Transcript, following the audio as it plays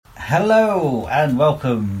Hello and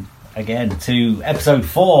welcome again to episode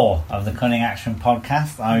 4 of the Cunning Action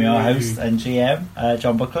podcast. I'm your host and GM,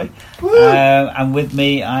 Jon Buckley. And with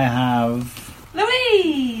me I have...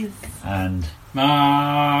 Louise! And...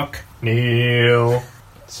 Mark. Neil.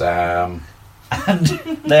 Sam. And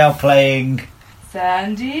they are playing...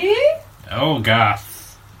 Sandie.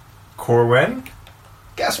 Elgath. Corwyn.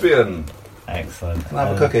 Caspian. Excellent. Can I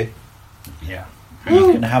have a cookie? Yeah.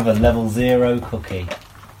 You can have a level 0 cookie.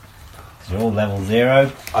 Because you're all level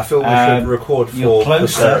 0. I feel we should record you're for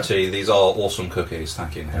closer. posterity. These are awesome cookies.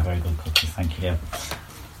 Thank you, They're Neil. very good cookies, thank you.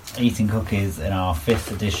 Eating cookies in our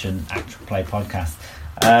 5th edition actual play podcast.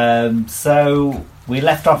 So we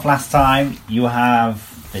left off last time. You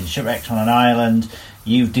have been shipwrecked on an island.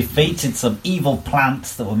 You've defeated some evil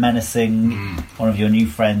plants that were menacing one of your new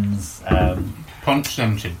friends' Punch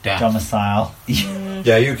them to death. domicile.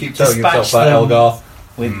 Yeah, you keep telling yourself Dispatch that, them. Elgath.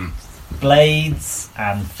 With blades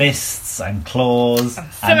and fists and claws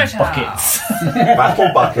and scimitar. buckets.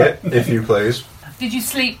 Battle bucket, if you please. Did you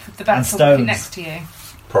sleep with the And battle stones. bucket next to you?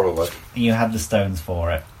 Probably. You had the stones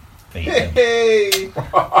for it. Beat them. Hey!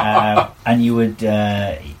 And you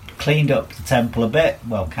had cleaned up the temple a bit.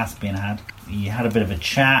 Well, Caspian had. You had a bit of a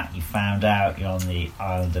chat. You found out you're on the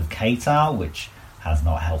island of Qatar, which has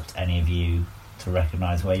not helped any of you to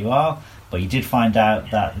recognise where you are. But you did find out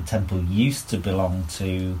that the temple used to belong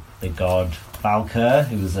to the god Valkyr,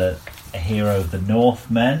 who was a hero of the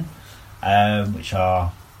Northmen, which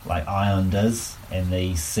are like islanders in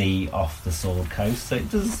the sea off the Sword Coast. So it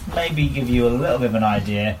does maybe give you a little bit of an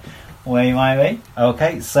idea where you might be.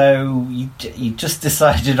 Okay, so you just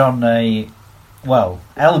decided on a... Well,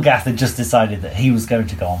 Elgath had just decided that he was going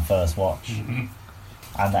to go on first watch. And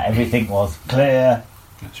that everything was clear.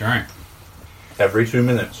 That's right. Every 2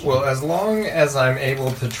 minutes. Well, as long as I'm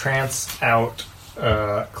able to trance out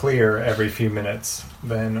clear every few minutes,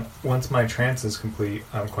 then once my trance is complete,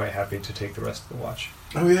 I'm quite happy to take the rest of the watch.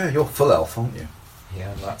 Oh yeah, you're full elf, aren't you?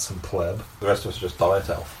 Yeah, not some pleb. The rest of us are just diet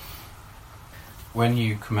elf. When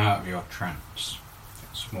you come out of your trance,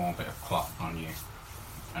 a small bit of cloth on you,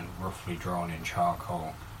 and roughly drawn in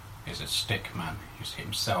charcoal, is a stick man who's hit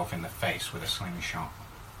himself in the face with a slingshot.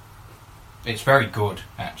 It's very good,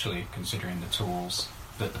 actually, considering the tools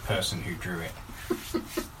that the person who drew it.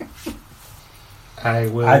 I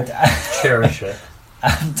will cherish it.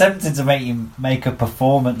 I'm tempted to make you make a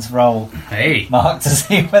performance roll, Hey! Mark, to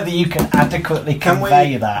see whether you can adequately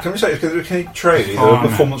convey that. Can we say, can he trade either Performance. a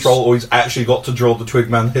performance roll or he's actually got to draw the twig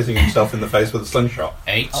man hitting himself in the face with a slingshot?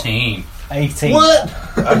 18. 18. What?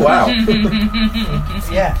 Oh, wow.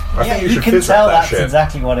 Yeah, I yeah, think you you should can fizz tell up that that's shit.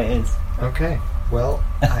 exactly what it is. Okay, well,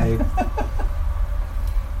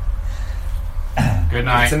 Good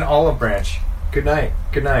night. it's an olive branch. Good night.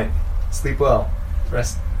 Good night. Sleep well.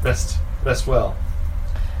 Rest well.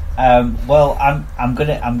 Well, I'm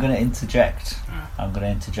gonna interject. I'm gonna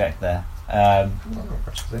interject there. Olive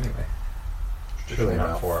branches anyway. Surely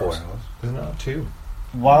not about 4 4 hours. hours. There's not 2.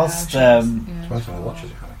 Whilst Depends how many watches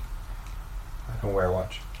you're having. I don't wear a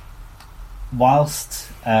watch. whilst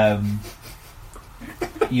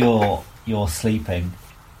you're sleeping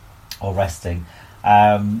or resting,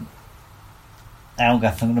 Elgath,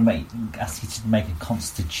 I'm going to ask you to make a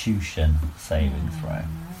Constitution saving throw.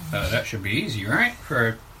 That should be easy, right?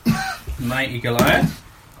 For a mighty Goliath.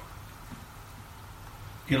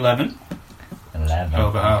 11. 11.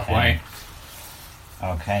 Over halfway.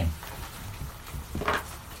 Okay.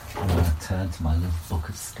 I'm going to turn to my little book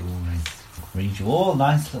of stories. Read you all a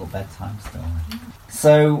nice little bedtime story.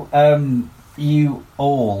 So, you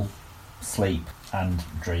all sleep and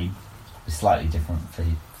dream. It's slightly different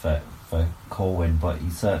for Corwyn, but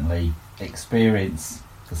you certainly experience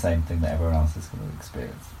the same thing that everyone else is going to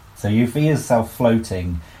experience. So you feel yourself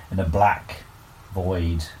floating in a black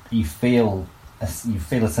void. You feel a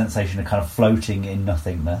sensation of kind of floating in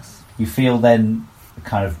nothingness. You feel then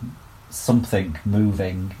kind of something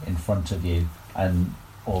moving in front of you,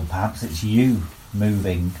 or perhaps it's you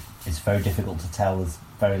moving. It's very difficult to tell. There's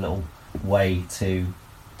very little way to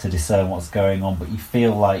discern what's going on, but you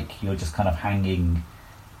feel like you're just kind of hanging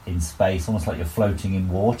in space, almost like you're floating in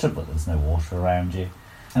water, but there's no water around you.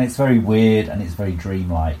 And it's very weird and it's very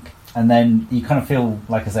dreamlike. And then you kind of feel,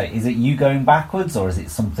 like I say, is it you going backwards or is it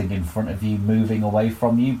something in front of you moving away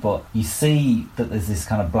from you? But you see that there's this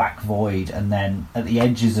kind of black void, and then at the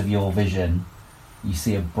edges of your vision you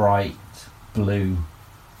see a bright blue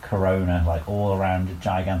corona, like all around a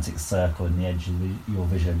gigantic circle in the edge of your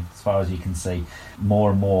vision. As far as you can see,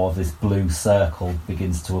 more and more of this blue circle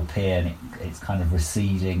begins to appear, and it's kind of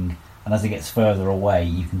receding, and as it gets further away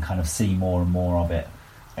you can kind of see more and more of it,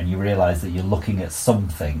 and you realise that you're looking at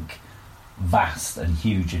something vast and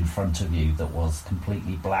huge in front of you that was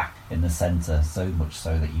completely black in the centre, so much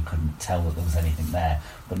so that you couldn't tell that there was anything there.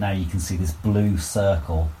 But now you can see this blue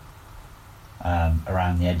circle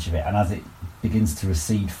around the edge of it, and as it begins to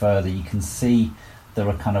recede further, you can see there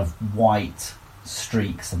are kind of white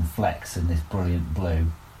streaks and flecks in this brilliant blue.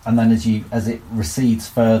 And then as it recedes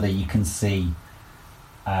further, you can see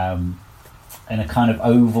in a kind of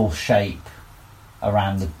oval shape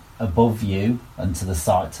around above you and to the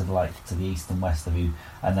side, to the east and west of you,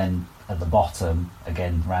 and then at the bottom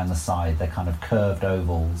again around the side, they're kind of curved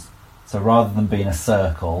ovals. So rather than being a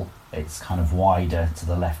circle, it's kind of wider to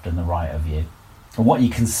the left and the right of you. And what you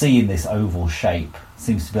can see in this oval shape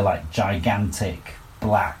seems to be like gigantic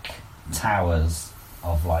black towers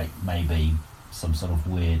of like maybe some sort of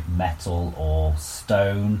weird metal or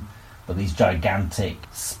stone, but these gigantic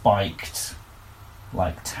spiked,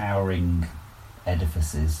 like towering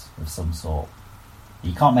edifices of some sort.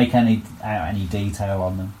 You can't make any detail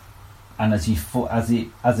on them, and as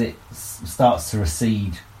it starts to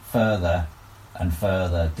recede further and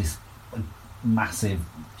further, this massive,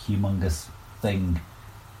 humongous thing,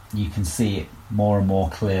 you can see it more and more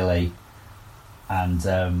clearly, and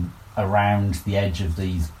around the edge of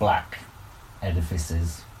these black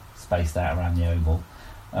edifices spaced out around the oval,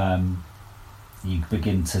 you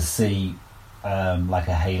begin to see like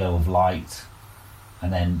a halo of light,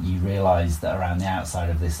 and then you realise that around the outside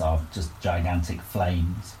of this are just gigantic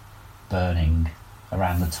flames burning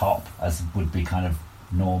around the top, as would be kind of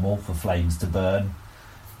normal for flames to burn,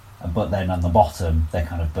 but then on the bottom they're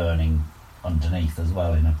kind of burning underneath as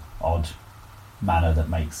well in an odd manner that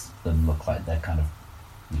makes them look like they're kind of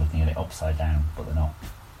looking at it upside down, but they're not.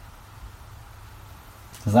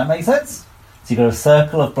 Does that make sense? So you've got a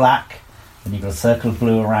circle of black, and you've got a circle of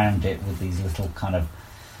blue around it with these little kind of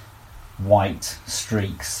white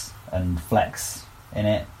streaks and flecks in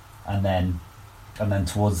it, and then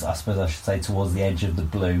towards, I suppose I should say, towards the edge of the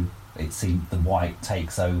blue, it seems the white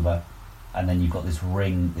takes over, and then you've got this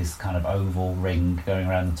ring, this kind of oval ring going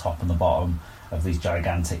around the top and the bottom of these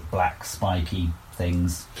gigantic black spiky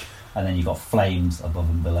things, and then you've got flames above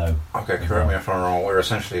and below. Okay, correct me if I'm wrong. What we're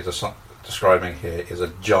essentially describing here is a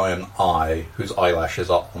giant eye whose eyelashes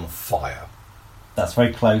are on fire. That's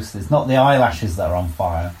very close. It's not the eyelashes that are on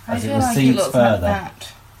fire. As it recedes further.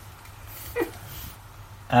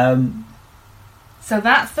 So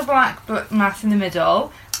that's the black mass in the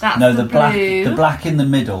middle. That's the black. blue. The black in the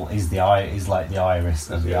middle is the eye. Is like the iris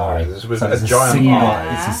of the eye. This was So a it's giant single,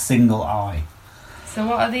 eye. It's a single eye. So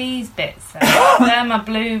what are these bits then? They're my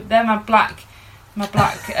blue. They're my black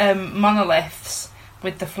monoliths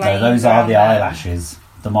with the flames. No, those are the around them. eyelashes.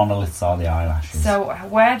 The monoliths are the eyelashes. So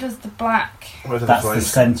where does the black? That's the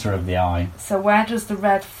centre of the eye. So where does the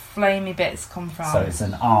red flamey bits come from? So it's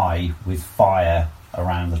an eye with fire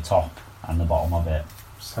around the top and the bottom of it.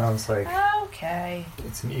 Sounds like okay.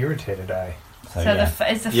 it's an irritated eye. So yeah.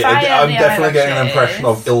 It's the Yeah, fire. I'm the definitely getting an impression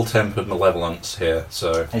of eyelashes. ill-tempered malevolence here.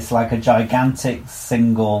 So It's like a gigantic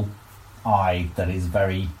single eye that is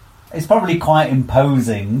very... It's probably quite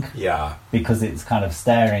imposing yeah, because it's kind of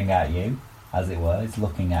staring at you, as it were. It's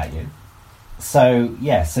looking at you. So,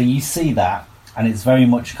 yeah, so you see that, and it's very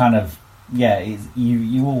much kind of... Yeah,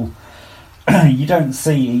 you all... you don't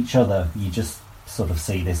see each other. You just sort of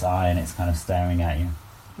see this eye, and it's kind of staring at you.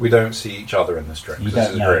 we don't see each other in this dream. You This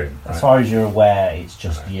don't is know. dream, right? As far as you're aware, it's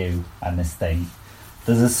just you and this thing.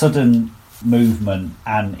 There's a sudden movement,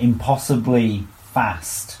 and impossibly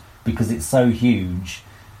fast, because it's so huge,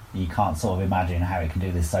 you can't sort of imagine how it can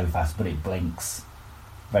do this so fast, but it blinks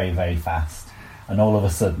very, very fast. And all of a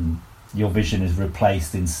sudden, your vision is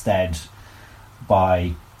replaced instead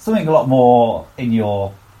by something a lot more in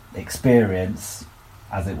your experience,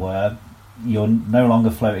 as it were. You're no longer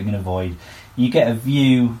floating in a void. You get a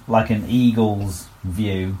view, like an eagle's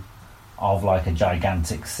view, of like a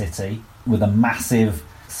gigantic city with a massive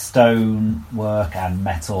stonework and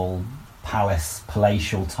metal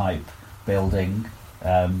palatial type building,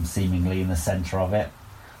 seemingly in the centre of it.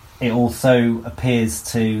 It also appears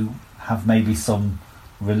to have maybe some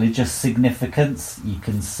religious significance. You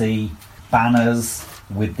can see banners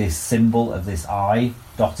with this symbol of this eye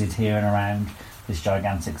dotted here and around this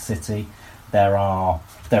gigantic city.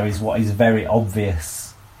 There is what is very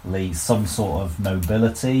obviously some sort of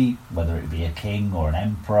nobility, whether it be a king or an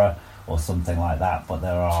emperor or something like that, but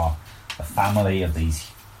there are a family of these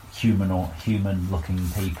human-looking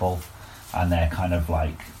people, and they're kind of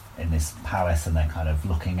like in this palace, and they're kind of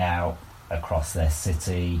looking out across their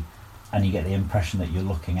city, and you get the impression that you're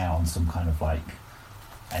looking out on some kind of like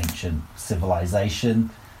ancient civilization.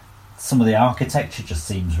 Some of the architecture just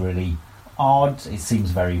seems really odd. It seems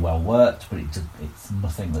very well worked, but it's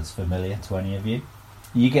nothing that's familiar to any of you.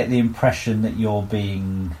 You get the impression that you're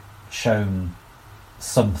being shown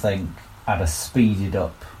something at a speeded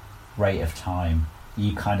up rate of time.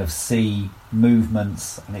 You kind of see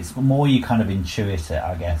movements, and it's more you kind of intuit it,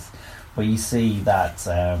 I guess. But you see that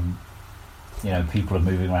people are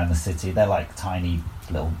moving around the city. They're like tiny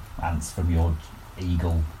little ants from your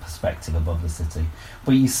eagle perspective above the city.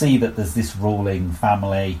 But you see that there's this ruling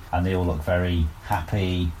family, and they all look very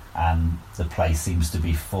happy, and the place seems to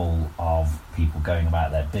be full of people going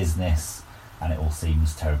about their business, and it all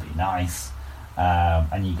seems terribly nice.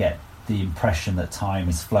 And you get the impression that time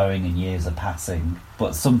is flowing and years are passing.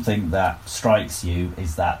 But something that strikes you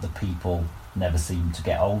is that the people never seem to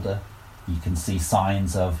get older. You can see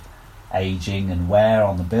signs of aging and wear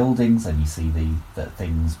on the buildings, and you see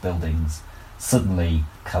buildings suddenly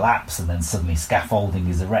collapse, and then suddenly scaffolding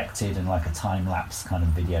is erected in like a time-lapse kind of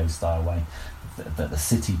video style way. That the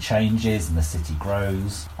city changes and the city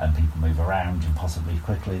grows and people move around impossibly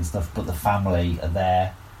quickly and stuff, but the family are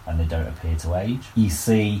there and they don't appear to age. You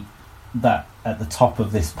see that at the top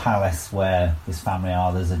of this palace where this family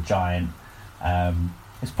are, there's a giant,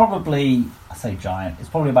 it's probably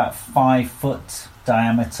about 5 foot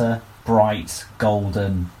diameter, bright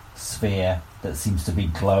golden sphere that seems to be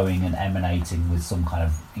glowing and emanating with some kind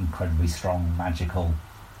of incredibly strong magical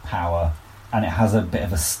power. And it has a bit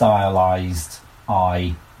of a stylized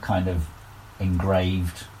eye kind of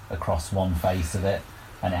engraved across one face of it,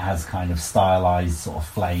 and it has kind of stylized sort of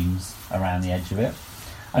flames around the edge of it.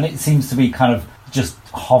 And it seems to be kind of just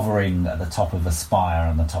hovering at the top of a spire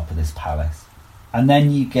on the top of this palace. And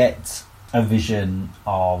then you get a vision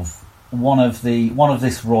of one of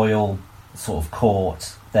this royal sort of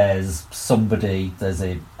court. There's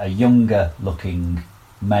a younger looking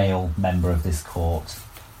male member of this court,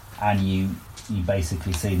 and you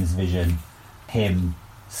basically see in this vision him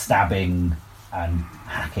stabbing and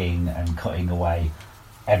hacking and cutting away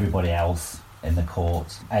everybody else in the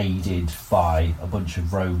court, aided by a bunch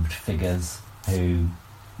of robed figures who...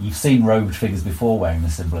 You've seen robed figures before wearing the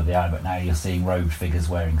symbol of the eye, but now you're seeing robed figures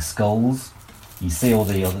wearing skulls. You see all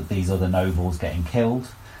these other nobles getting killed.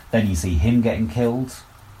 Then you see him getting killed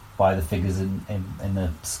by the figures in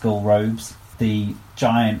the skull robes. The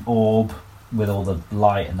giant orb with all the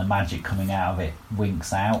light and the magic coming out of it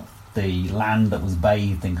winks out. The land that was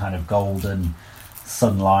bathed in kind of golden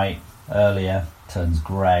sunlight earlier turns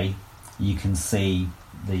grey. You can see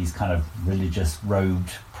these kind of religious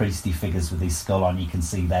robed priesty figures with these skull on. You can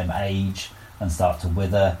see them age and start to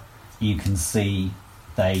wither. You can see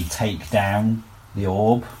they take down the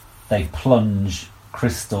orb. They plunge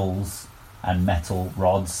crystals and metal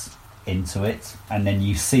rods into it, and then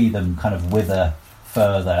you see them kind of wither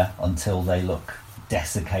further until they look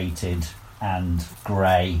desiccated and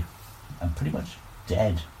grey and pretty much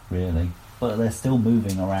dead, really. But they're still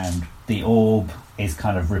moving around. The orb is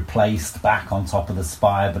kind of replaced back on top of the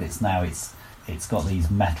spire, but it's got these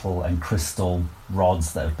metal and crystal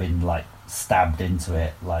rods that have been like stabbed into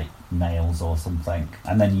it like nails or something.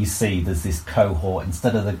 And then you see there's this cohort,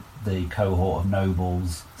 instead of the cohort of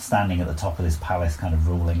nobles standing at the top of this palace kind of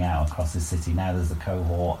ruling out across the city, now there's a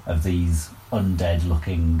cohort of these undead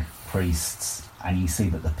looking priests, and you see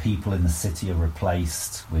that the people in the city are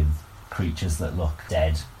replaced with creatures that look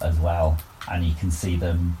dead as well, and you can see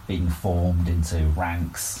them being formed into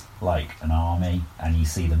ranks like an army, and you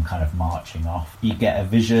see them kind of marching off. You get a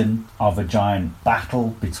vision of a giant battle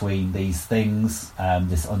between these things,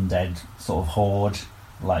 this undead sort of horde,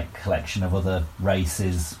 like collection of other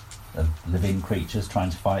races of living creatures trying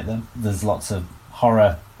to fight them. There's lots of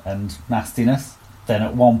horror and nastiness. Then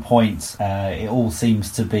at one point it all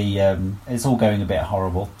seems to be it's all going a bit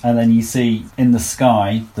horrible, and then you see in the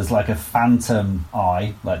sky there's like a phantom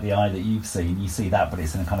eye, like the eye that you've seen. You see that, but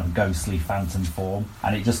it's in a kind of ghostly phantom form,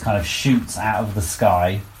 and it just kind of shoots out of the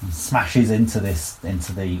sky and smashes into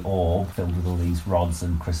the orb filled with all these rods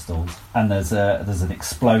and crystals, and there's an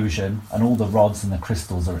explosion, and all the rods and the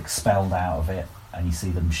crystals are expelled out of it, and you see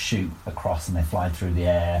them shoot across and they fly through the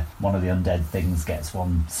air. One of the undead things gets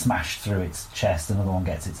one smashed through its chest, another one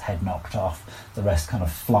gets its head knocked off, the rest kind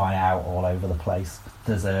of fly out all over the place.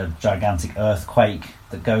 There's a gigantic earthquake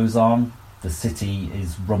that goes on, the city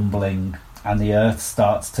is rumbling, and the earth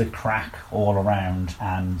starts to crack all around,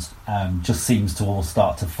 and just seems to all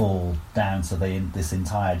start to fall down, so this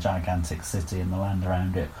entire gigantic city and the land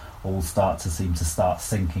around it all start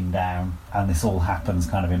sinking down, and this all happens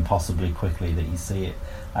kind of impossibly quickly that you see it,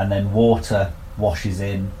 and then water washes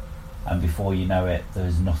in, and before you know it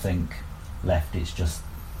there's nothing left, it's just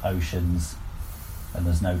oceans, and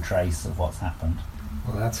there's no trace of what's happened.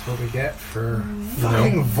 Well, that's what we get for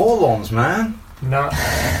Fucking Vorlons, man.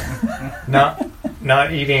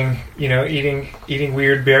 not eating, eating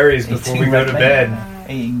weird berries before we go to bed.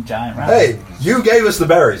 Eating giant rats. Hey, you gave us the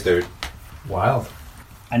berries, dude. Wild.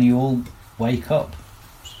 And you all wake up.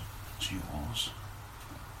 It's yours.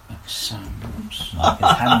 It's Sam's. Mark is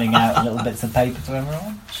handing out little bits of paper to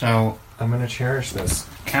everyone. So, I'm gonna cherish this.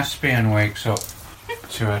 Caspian wakes up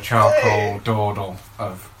to a charcoal dawdle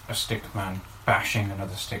of a stickman bashing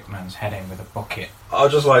another stickman's head in with a bucket.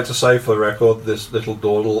 I'd just like to say for the record, this little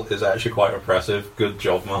dawdle is actually quite impressive. Good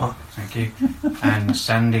job, Mark. Thank you. And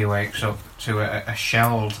Sandie wakes up to a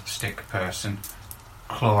shelled stick person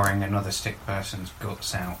clawing another stick person's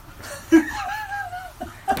guts out. Ew.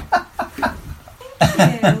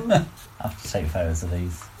 I have to take photos of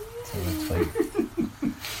these to the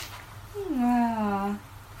tweet. Wow.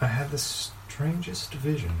 I had the strangest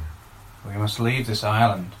vision. We must leave this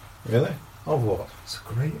island. Really? Of what? It's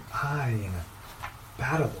a great eye in a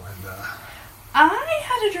battle, and I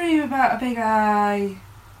had a dream about a big eye.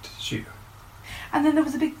 did you? And then there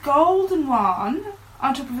was a big golden one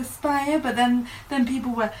on top of a spire, but then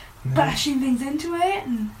people were bashing things into it.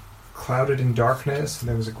 And Clouded in darkness, and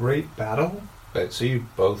there was a great battle. Wait, so you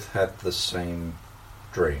both had the same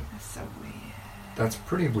dream? that's so weird. That's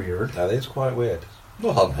pretty weird. That is quite weird.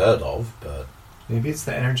 Not unheard of, but Maybe it's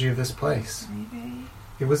the energy of this place. Maybe.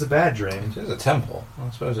 It was a bad dream. it is a temple. I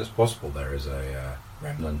suppose it's possible there is a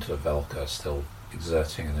remnant of Elgath still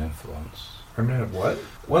exerting an influence. Remnant of what?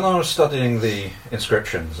 When I was studying the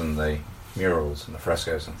inscriptions and the murals and the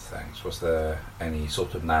frescoes and things, was there any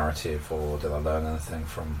sort of narrative, or did I learn anything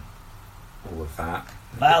from all of that?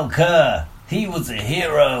 Valkyr, he was a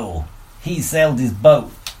hero. He sailed his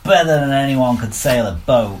boat better than anyone could sail a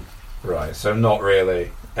boat. Right, so not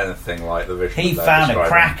really anything like the vision. He that they're found a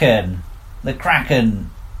describing. kraken. The kraken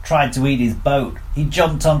tried to eat his boat. He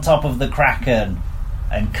jumped on top of the kraken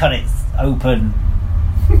and cut it open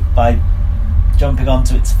by jumping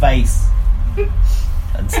onto its face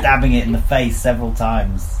and stabbing it in the face several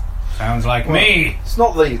times. Sounds like me! It's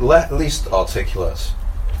not the least articulate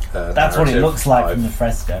That's what it narrative looks like I've from the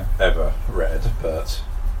fresco. ever read, but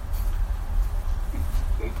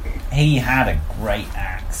He had a great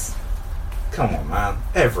axe, come on, man.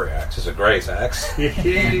 Every axe is a great axe.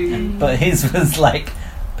 but his was like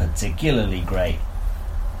particularly great,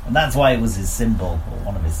 and that's why it was his symbol, or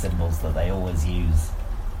one of his symbols that they always use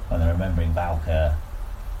when they're remembering Valkyr.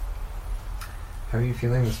 How are you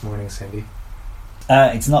feeling this morning, Sandie?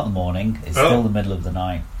 It's not the morning; it's Oh. still the middle of the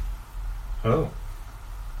night, Oh.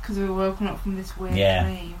 Because we were woken up from this weird Yeah.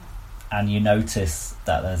 dream. and you notice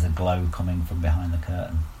that there's a glow coming from behind the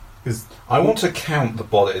curtain. I want to count the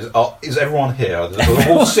bodies. Is everyone here? There's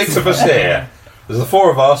all six of us here. There's the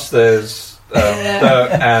four of us. There's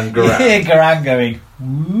Dirk and You hear Garan. Garan going,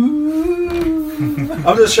 "Woo!"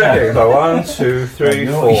 I'm just checking. So 1, 2, 3,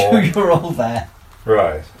 4. You're all there.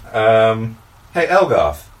 Right. Hey,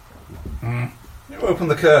 Elgath. Mm, You open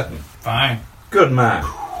the curtain. fine. Good man.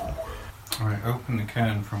 I opened the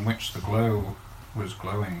curtain from which the glow was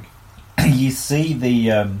glowing. You see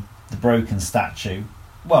the broken statue.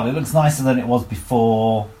 Well, it looks nicer than it was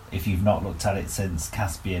before, if you've not looked at it since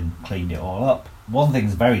Caspian cleaned it all up. One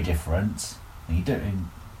thing's very different, and you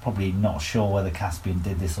don't, probably not sure whether Caspian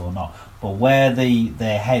did this or not, but where the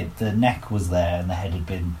neck was there and the head had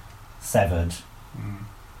been severed, Mm.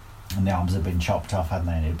 and the arms had been chopped off, hadn't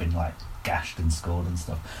they? And it had been like gashed and scored and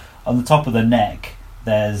stuff. On the top of the neck,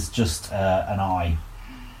 there's just an eye,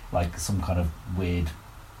 like some kind of weird,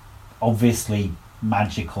 obviously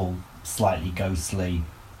magical, slightly ghostly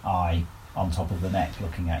eye on top of the neck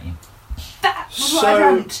looking at you. That was So- what I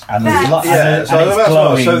dreamt. And That- there's lo- Yeah, and so it's that's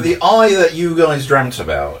glowing. so the eye that you guys dreamt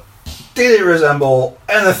about, did it resemble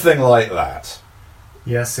anything like that?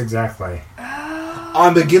 Yes, exactly.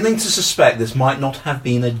 I'm beginning to suspect this might not have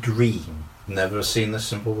been a dream. Never seen this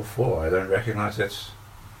symbol before. I don't recognise it.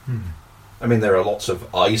 I mean, there are lots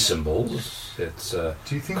of eye symbols. It's a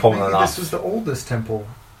Do you think Common maybe enough. this was the oldest temple?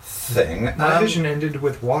 thing. My vision ended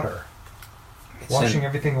with water, It's washing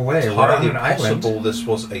everything away. We're on entirely an island. possible this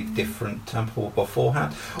was a different temple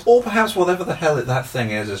beforehand. Or perhaps whatever the hell that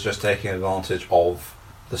thing is just taking advantage of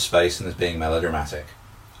the space and is being melodramatic.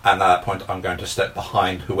 And at that point, I'm going to step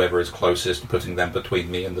behind whoever is closest, putting them between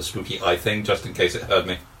me and the spooky eye thing, just in case it heard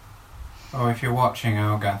me. Oh, if you're watching,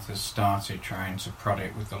 Elgath has started trying to prod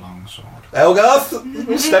it with the longsword.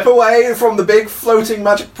 Elgath, step away from the big floating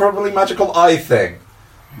probably magical eye thing.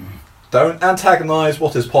 Don't antagonise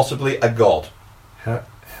what is possibly a god.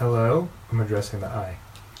 Hello? I'm addressing the eye.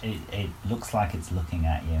 It looks like it's looking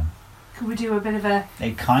at you. Could we do a bit of a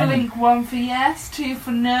It kind blink 1 for yes, 2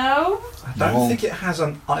 for no? I don't Well- think it has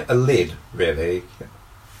a lid, really.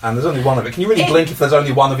 And there's only one of it. Can you really It- blink if there's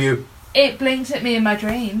only one of you? It blinked at me in my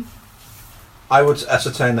dream. I would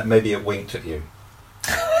ascertain that maybe it winked at you.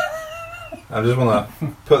 I just want to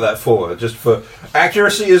put that forward, just for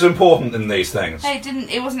accuracy is important in these things. Hey,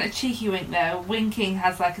 it wasn't a cheeky wink though. Winking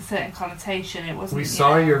has like a certain connotation. It wasn't. We you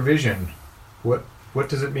saw know. your vision. What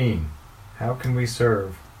does it mean? How can we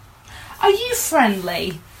serve? Are you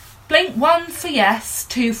friendly? Blink 1 for yes,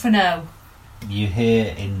 2 for no. you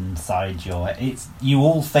hear inside your... You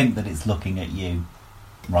all think that it's looking at you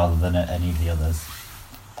rather than at any of the others.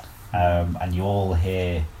 And you all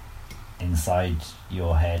hear inside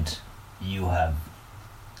your head, you have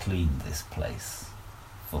cleaned this place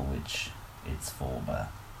for which its former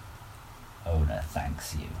owner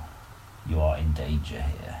thanks you. You are in danger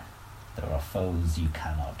here. There are foes you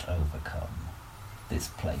cannot overcome. This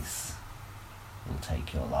place will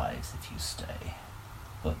take your lives if you stay.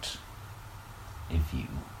 But if you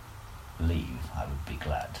leave, I would be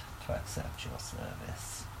glad to accept your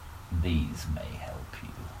service. These may help you.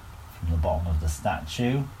 From the bottom of the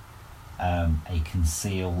statue, a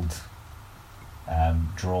concealed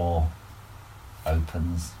drawer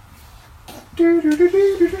opens.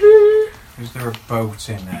 Is there a boat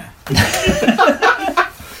in there?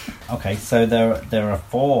 Okay, so there are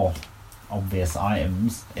 4 obvious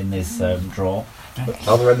items in this drawer.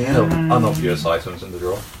 Are there any unobvious items in the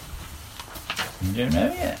drawer? You don't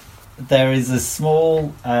know yet. There is a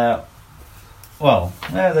small,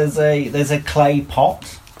 there's a clay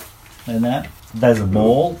pot in there. There's a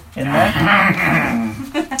maul in there.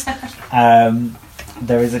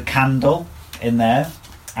 There is a candle in there,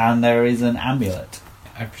 and there is an amulet.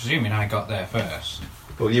 I'm presuming I got there first.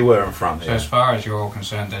 Well, you were in front. So Yeah. as far as you're all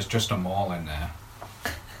concerned, there's just a mall in there.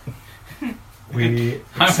 We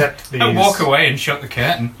accept these I walk away and shut the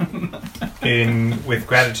curtain. with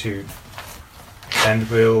gratitude, and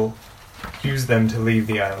will use them to leave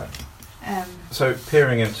the island. So,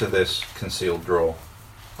 peering into this concealed drawer,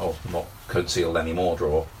 or not concealed anymore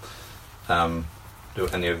drawer, do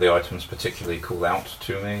any of the items particularly call out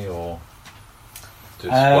to me, or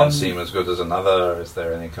does one seem as good as another? Is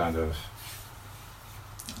there any kind of,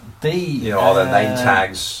 are there name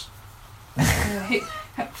tags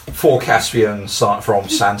for Caspian from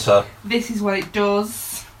Santa? This is what it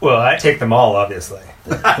does. Well, I take them all, obviously.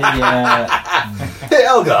 Hey,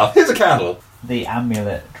 Elgath, here's a candle. The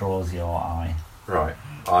amulet draws your eye. Right,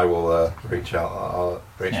 I will reach out. I'll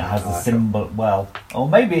reach It out. has to the Nigel. symbol. Well, or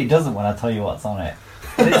maybe it doesn't when I tell you what's on it.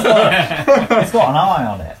 But it's got an eye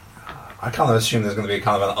on it. I kind of assume there's going to be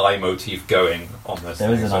kind of an eye motif going on this.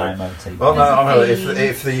 There is thing, an so- eye motif. Well, no, I know. There's a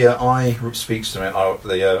If the eye speaks to me,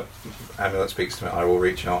 the amulet speaks to me, I will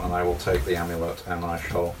reach out and I will take the amulet and I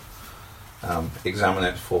shall examine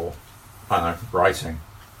it for, I don't know, writing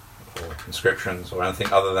or inscriptions or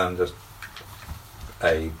anything other than just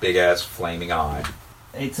a big ass flaming eye.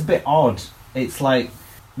 It's a bit odd. It's like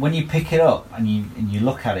when you pick it up and you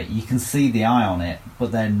look at it, you can see the eye on it,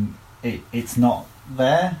 but then it's not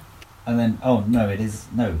there. And then, oh no, it is.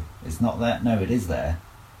 No, it's not there. No, it is there.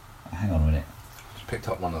 Hang on a minute. Just picked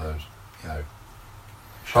up one of those,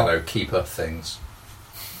 shadow keeper things.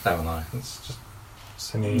 Haven't I? It's just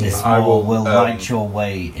This I wall will, will light your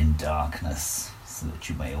way in darkness, so that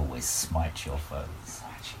you may always smite your foes.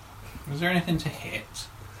 Is there anything to hit?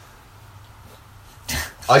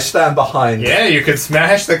 I stand behind. Yeah, you could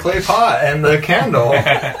smash the clay pot and the candle.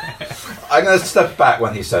 I'm going to step back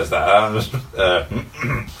when he says that. I'm just.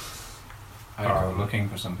 I go looking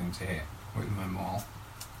for something to hit with my maul.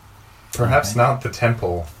 Perhaps not the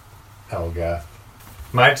temple, Elgath.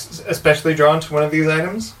 Might especially drawn to one of these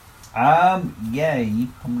items? Yeah, you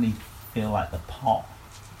probably feel like the pot.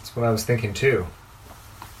 That's what I was thinking too.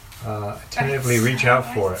 Tentatively reach out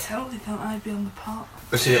for I it. totally thought I'd be on the pot.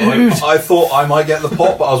 See, I thought I might get the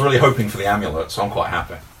pot, but I was really hoping for the amulet, so I'm quite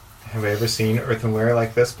happy. Have we ever seen earthenware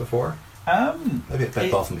like this before? Maybe at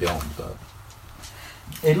Bed Bath and Beyond, but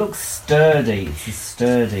It looks sturdy. It's a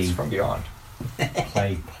sturdy It's from beyond.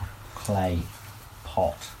 clay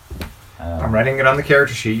pot. I'm writing it on the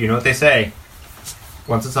character sheet. You know what they say.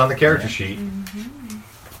 Once it's on the character sheet,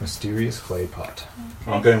 mysterious clay pot.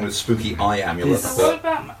 I'm going with spooky eye amulet. This- So what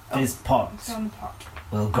But about This pot what's on the pot?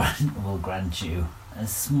 will grant you a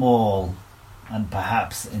small and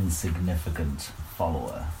perhaps insignificant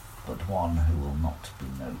follower, but one who will not be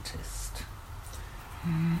noticed.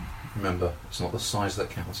 remember, it's not the size that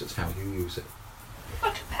counts; it's how you use it.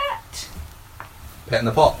 Like a pet. Pet in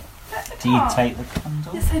the pot. Pet the Do you pot. take the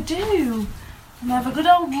candle? Yes, I do. And have a good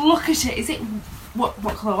old look at it. Is it what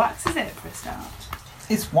colour wax is it for a start?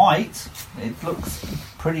 It's white. It looks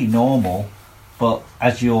pretty normal, but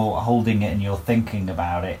as you're holding it and you're thinking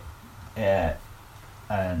about it,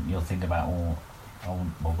 and you're thinking about, I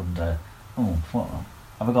wonder, what,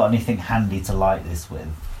 have I got anything handy to light this with?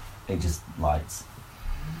 It just lights.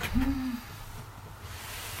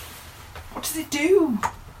 What does it do?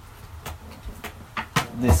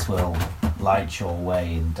 This will light your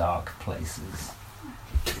way in dark places.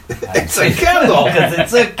 It's a candle! Because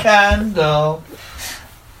it's a candle!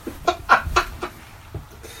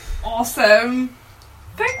 Awesome.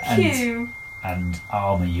 Thank you. And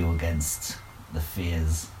armour you against the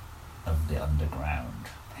fears of the underground.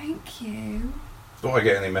 Thank you. Do I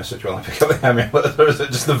get any message when I pick up the amulet, or is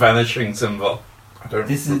it just the vanishing symbol? I don't.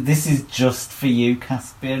 This is just for you,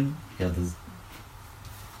 Caspian. The others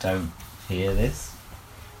don't hear this.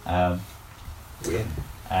 Weird.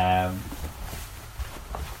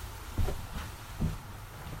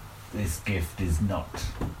 This gift is not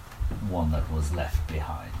one that was left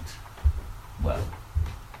behind. Well,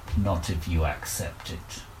 not if you accept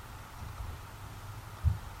it.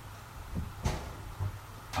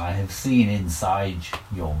 I have seen inside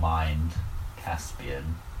your mind,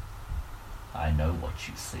 Caspian. I know what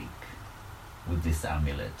you seek. With this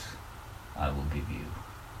amulet, I will give you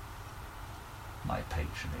my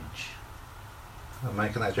patronage. I'll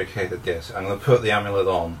make an educated guess. I'm going to put the amulet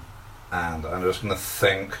on, and I'm just going to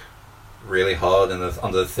think really hard under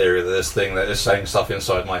the theory that this thing that is saying stuff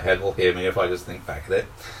inside my head will hear me if I just think back at it.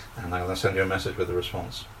 And I'm going to send you a message with a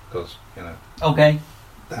response, because, Okay.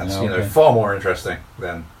 that's, Yeah, okay. far more interesting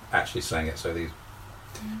than actually saying it. So these...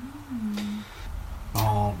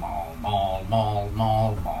 Mall, mall, mall, mall,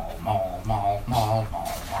 mall, mall, mall, mall, mall,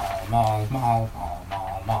 mall, mall, mall, mall,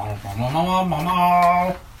 mall, mall, mall, mall, mall,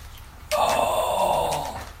 mall.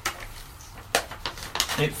 Oh.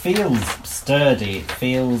 It feels sturdy. It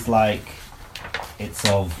feels like it's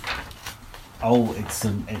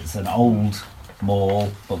it's an old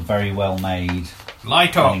maul, but very well made,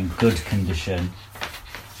 Light up. in good condition.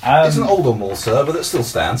 it's an older mall, sir, but it still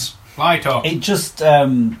stands. Light up. It just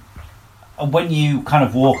when you kind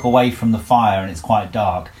of walk away from the fire and it's quite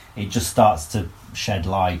dark, it just starts to shed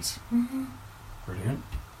light. Mm-hmm. Brilliant.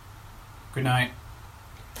 Good night.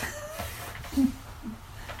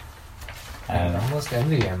 I almost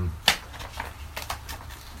envy him.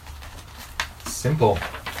 Simple.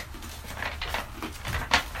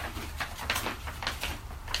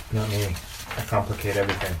 Not me. I complicate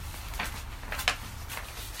everything.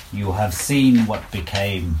 You have seen what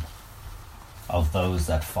became of those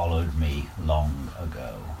that followed me long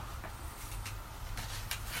ago.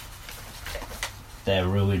 Their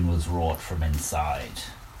ruin was wrought from inside,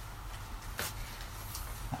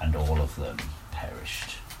 and all of them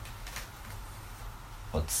perished.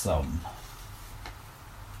 But some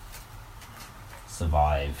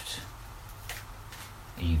survived,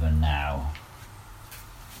 even now.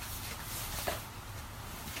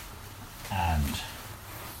 And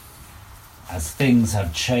as things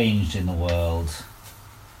have changed in the world,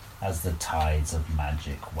 as the tides of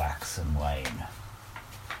magic wax and wane,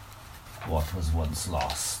 what was once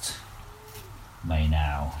lost may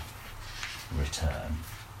now return.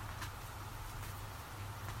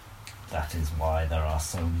 That is why there are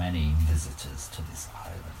so many visitors to this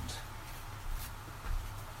island.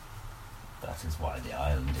 That is why the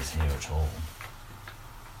island is here at all.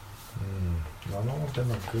 Not all of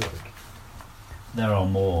them are good. There are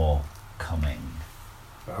more coming.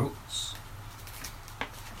 Boats.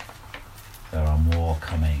 There are more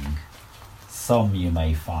coming. Some you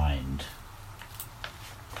may find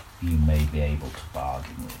you may be able to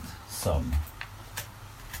bargain with. Some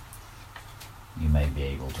you may be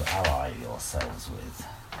able to ally yourselves with.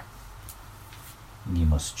 You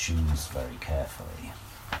must choose very carefully.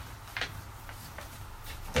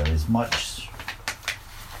 There is much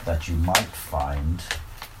that you might find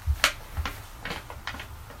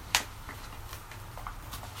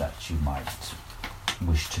that you might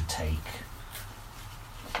wish to take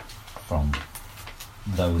from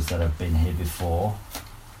those that have been here before,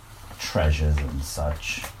 treasures and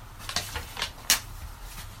such.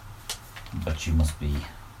 But you must be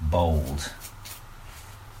bold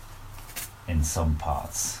in some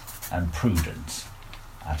parts and prudent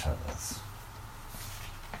at others.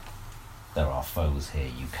 There are foes here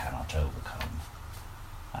you cannot overcome,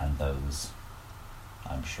 and those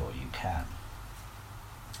I'm sure you can.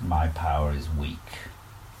 My power is weak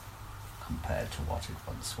compared to what it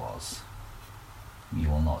once was. You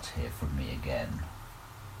will not hear from me again.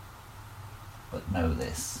 But know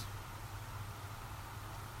this: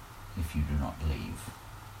 if you do not leave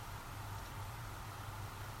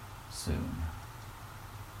soon,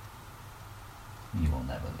 You will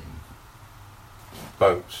never leave.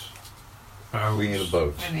 Boats. Boats. We need a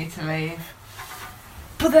boat. We need to leave.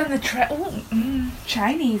 But then the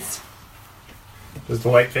Chinese. Does the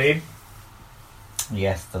light fade?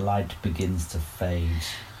 Yes, the light begins to fade.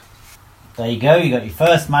 There you go, you got your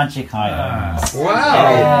first magic item.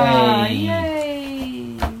 Wow!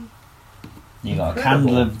 Yay! You got a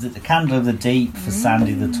Incredible. candle of the deep for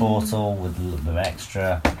Sandie the turtle with a little bit of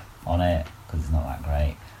extra on it because it's not that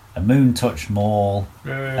great. A moon touch maul,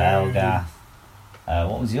 Elgath.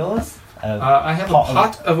 What was yours? I have a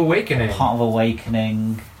pot of awakening. Pot of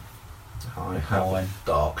awakening. I have a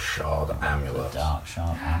dark shard amulet. Dark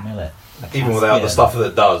shard amulet. Even without the stuff that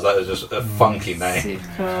it does, that is just a funky name. Super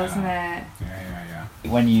cool, isn't it? Yeah.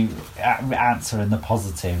 When you answer in the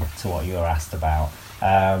positive to what you were asked about,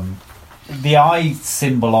 the eye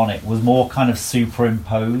symbol on it was more kind of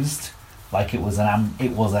superimposed, like it was an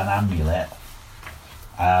amulet.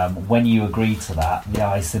 When you agree to that, the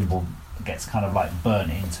eye symbol gets kind of like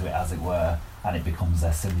burnt into it, as it were, and it becomes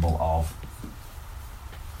their symbol of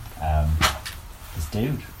this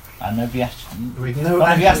dude. And nobody asked. We know Well,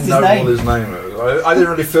 have you asked his what name? his name is. I didn't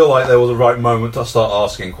really feel like there was a right moment to start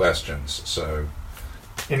asking questions, so...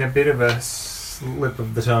 In a bit of a slip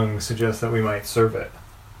of the tongue, suggests that we might serve it.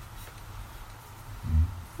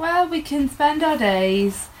 Well, we can spend our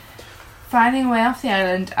days finding a way off the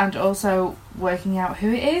island and also working out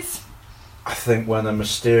who it is. I think when a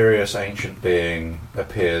mysterious ancient being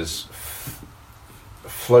appears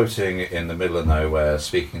floating in the middle of nowhere,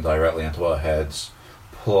 speaking directly into our heads,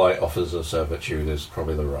 polite offers of servitude is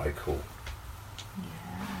probably the right call.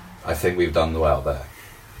 Yeah. I think we've done well there.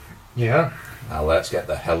 Yeah. Now let's get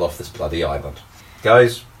the hell off this bloody island.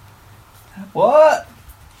 Guys? What?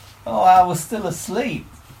 Oh, I was still asleep.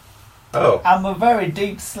 Oh, I'm a very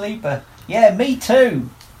deep sleeper. Yeah, me too.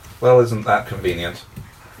 well, isn't that convenient?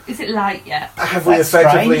 Is it light yet? Have we That's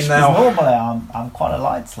effectively strange, 'cause now... normally I'm quite a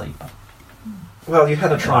light sleeper. Well, you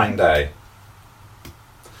had a trying day.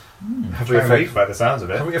 Have we, Try and weak by the sounds of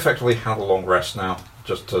have it. we effectively had a long rest now?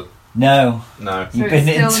 Just to... No, No. you've So been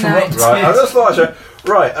it's still interrupted. Right, I just thought I'd show...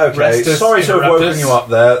 Right, okay. Rest us, Sorry to have interrupt woken us. you up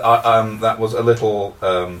there. That was a little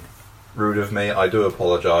rude of me. I do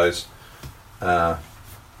apologise. I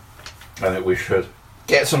think we should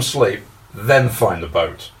get some sleep, then find a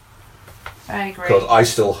boat. I agree. Because I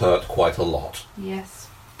still hurt quite a lot. Yes.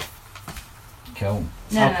 Cool.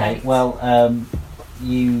 No, Okay, no. well,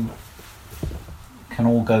 you can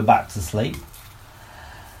all go back to sleep.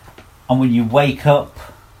 And when you wake up,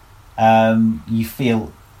 you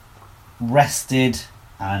feel rested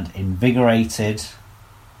and invigorated,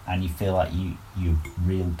 and you feel like you're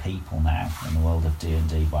real people now in the world of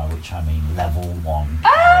D&D, by which I mean level 1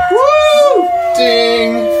 characters.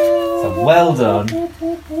 Ding! So well done.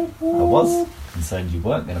 I was concerned you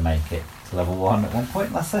weren't going to make it to level 1 at one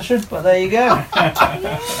point last session, but there you go.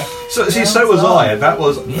 So, see, so was I, and that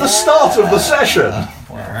was the start of the session.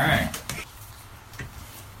 Alright.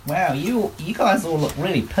 Wow, you guys all look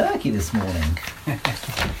really perky this morning.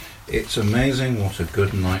 It's amazing what a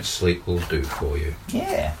good night's sleep will do for you.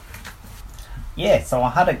 Yeah. Yeah, so I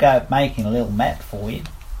had a go at making a little map for you.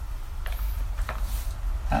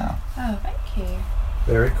 Oh. Oh, thank you.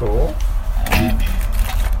 Very cool.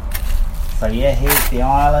 So yeah, here's the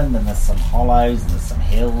island, and there's some hollows, and there's some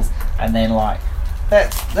hills, and then like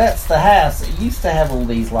that's the house. It used to have all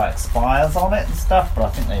these like spires on it and stuff, but I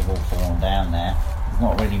think they've all fallen down now. There's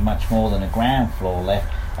not really much more than a ground floor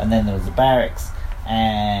left, and then there was the barracks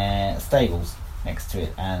and stables next to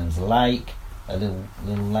it, and there's a lake, a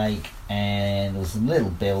little lake, and there was some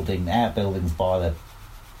little outbuildings by the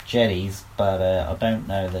jetties, but I don't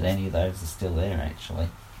know that any of those are still there actually.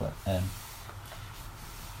 But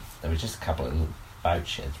there was just a couple of little boat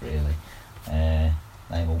sheds really.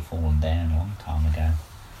 They've all fallen down a long time ago.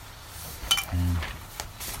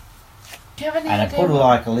 Do you have any And I idea? put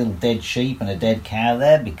like a little dead sheep and a dead cow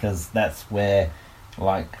there because that's where,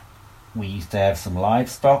 like, we used to have some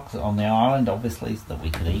livestock on the island, obviously, so that we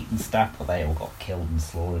could eat and stuff, but they all got killed and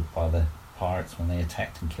slaughtered by the pirates when they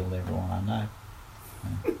attacked and killed everyone I know.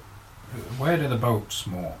 Where do the boats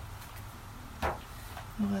moor?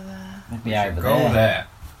 Maybe over Go there. there.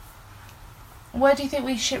 Where do you think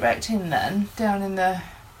we shipwrecked in then? Down in the...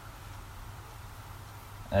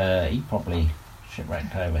 He probably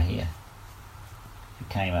shipwrecked over here. If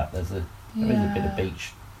he came up, there is a bit of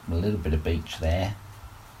beach, a little bit of beach there.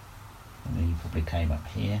 And then he probably came up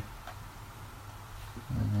here.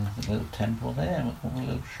 And there's a little temple there with all the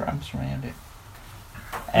little shrubs around it.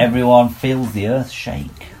 Everyone feels the earth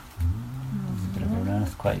shake. There's a bit of an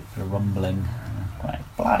earthquake, a bit of rumbling. Earthquake.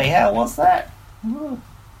 Bloody hell, what's that? Ooh.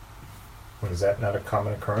 What is that? Not a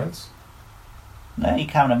common occurrence? No, you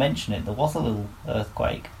can't mention it. There was a little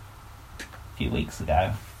earthquake a few weeks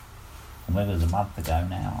ago. Or maybe it was a month ago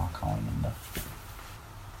now, I can't remember.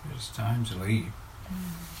 It's time to leave.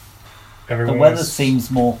 Everyone The weather was-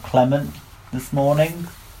 seems more clement this morning.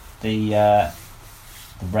 The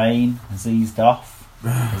rain has eased off.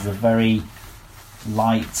 There's a very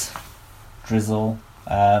light drizzle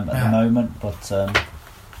at the moment, but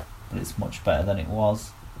it's much better than it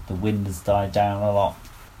was. The wind has died down a lot.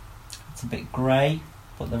 It's a bit grey,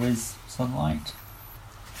 but there is sunlight.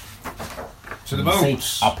 To the You see,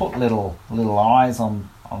 boats. I put little eyes on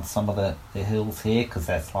some of the hills here because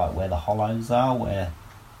that's like where the hollows are, where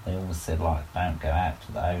they always said like don't go out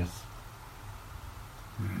to those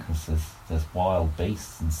because there's wild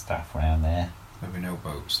beasts and stuff around there. There'll be no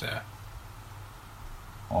boats there.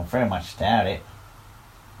 I very much doubt it.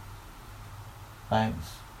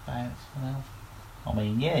 Boats, well, I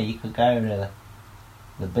mean, yeah, you could go to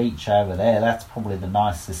the beach over there. That's probably the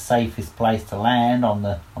nicest, safest place to land on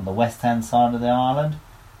the west hand side of the island.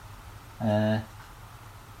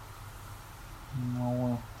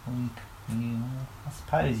 I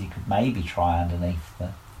suppose you could maybe try underneath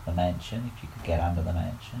the mansion if you could get under the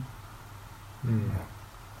mansion.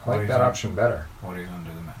 I like that option better. What is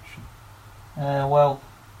under the mansion? Well,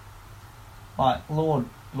 like Lord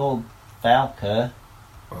Valker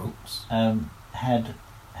Boats?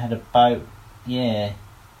 had a boat. Yeah,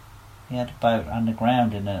 he had a boat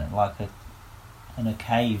underground in a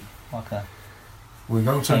cave, like a We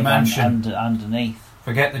go to the cave mansion. underneath.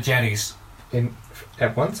 Forget the jetties.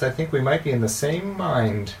 At once, I think we might be in the same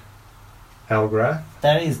mind, Elgath.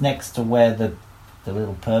 That is next to where the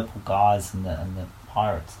little purple guys and the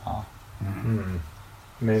pirates are.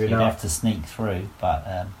 Maybe You'd not. have to sneak through,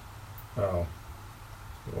 but Oh.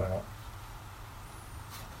 Well,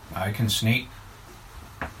 I can sneak.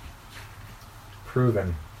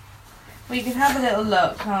 proven. We can have a little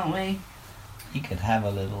look, can't we? you could have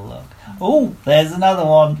a little look. Oh, there's another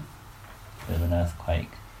one. Bit of an earthquake.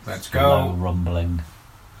 Let's Low go. rumbling.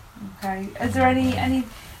 Okay. Is there any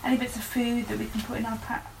bits of food that we can put in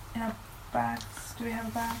our bags? Do we have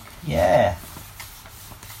a bag? Yeah,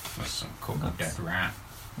 There's some cooked dead rat.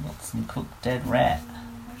 got some cooked dead rat.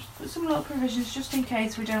 Just put some little provisions just in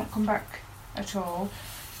case we don't come back at all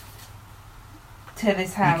to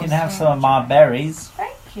this You house. can have some of my berries.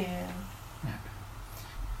 Thank you.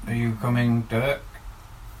 Are you coming, Dirk?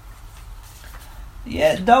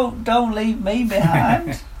 Yeah, don't leave me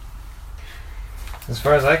behind. As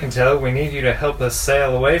far as I can tell, we need you to help us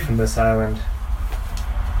sail away from this island.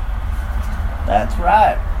 That's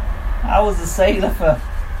right. I was a sailor for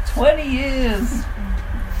 20 years.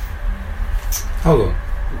 Hold on.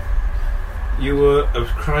 You were a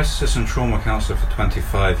crisis and trauma counsellor for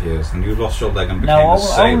 25 years, and you lost your leg and became No, a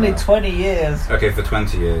sailor. only 20 years. Okay, for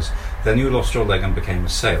 20 years. Then you lost your leg and became a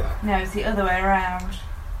sailor. No, it's the other way around.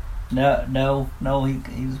 No,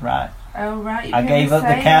 he's right. Oh, right. You I became gave a up the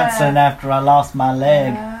sailor. counselling after I lost my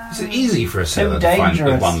leg. Is it easy for a sailor to find with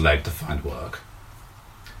dangerous. one leg to find work?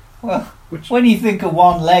 Well, when you think of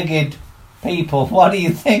one-legged people, what do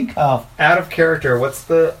you think of? Out of character, what's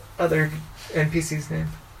the other NPC's name?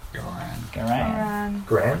 Garan.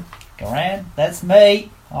 Gran? That's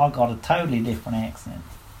me. I've got a totally different accent.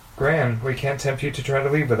 Gran, we can't tempt you to try to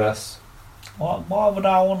leave with us. Why would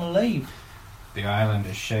I want to leave? The island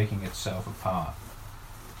is shaking itself apart.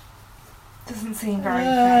 Doesn't seem very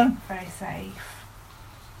very safe.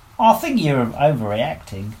 I think you're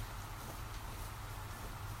overreacting.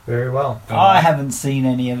 Very well. I haven't seen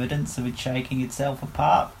any evidence of it shaking itself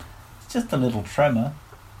apart. It's just a little tremor.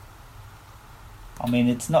 I mean,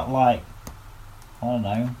 it's not like, I don't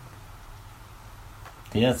know,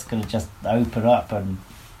 the Earth's going to just open up and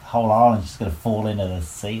the whole island's just going to fall into the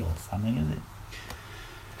sea or something, is it?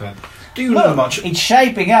 The, Do you Look, know much? it's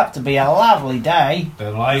shaping up to be a lovely day.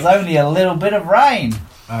 the light. There's only a little bit of rain.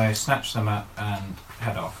 I snatch them up and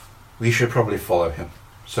head off. We should probably follow him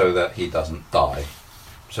so that he doesn't die.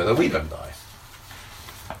 So that we don't die.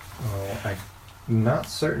 Oh, I'm not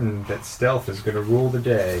certain that stealth is going to rule the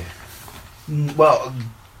day. Well,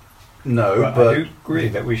 no, But but I do agree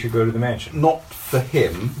that we should go to the mansion. not for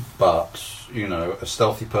him, but, you know, a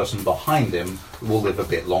stealthy person behind him will live a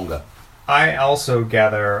bit longer. I also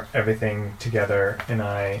gather everything together and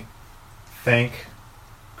I thank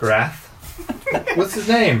Grath. What's his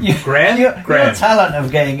name? Gran? Your Gran. talent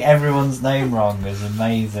of getting everyone's name wrong is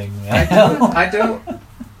amazing. I don't.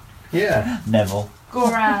 Yeah. Neville.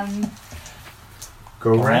 Goran.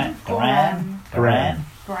 Gran. Gran.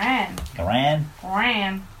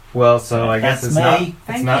 Well, so I guess That's it's not. me. It's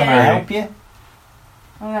Thank not you. Can I very. help you?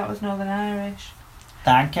 Oh, that was Northern Irish.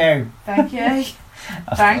 Thank you. Thank you.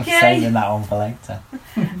 Thank you. I'm saving that one for later.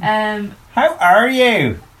 Um, How are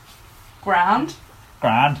you? Grand.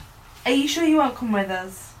 Grand. Are you sure you won't come with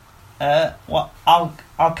us? Well, I'll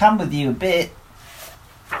come with you a bit,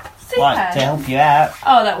 Super. like to help you out.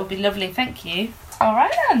 Oh, that would be lovely. Thank you. All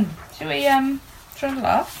right then. Shall we trundle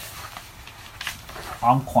off?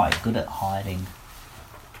 I'm quite good at hiding.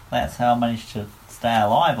 That's how I managed to stay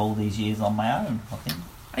alive all these years on my own, I think.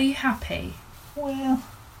 Are you happy? Well,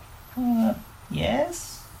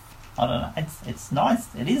 yes. I don't know. It's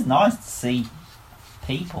nice. It is nice to see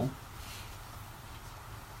people,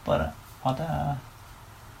 but I don't know.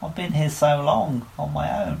 I've been here so long on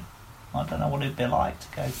my own. I don't know what it'd be like to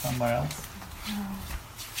go somewhere else. Oh.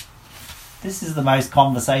 This is the most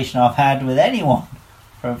conversation I've had with anyone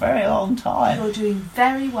for a very long time. You're doing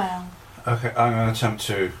very well. Okay, I'm going to attempt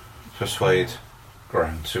to persuade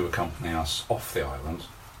Gran to accompany us off the island.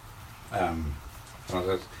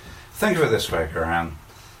 Think of it this way, Gran.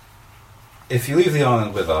 If you leave the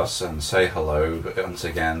island with us and say hello once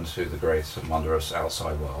again to the great and wondrous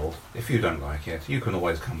outside world, if you don't like it, you can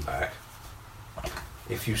always come back.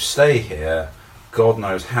 If you stay here, God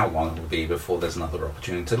knows how long it will be before there's another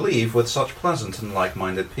opportunity to leave with such pleasant and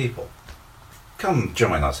like-minded people. Come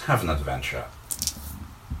join us, have an adventure.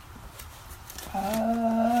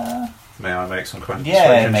 May I make some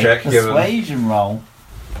persuasion Make check? a persuasion roll.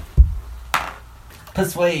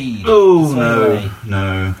 Persuade. Oh, Persuade.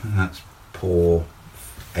 no, that's poor.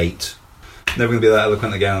 8. Never going to be that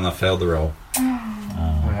eloquent again, and I failed the roll.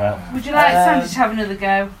 Oh, well. Would you like Sandy to have another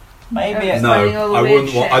go? Maybe It's it, No, finding all the I weird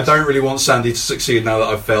wouldn't. shit. I don't really want Sandy to succeed now that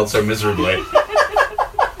I've failed so miserably.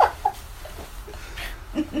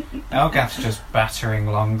 Elgath's just battering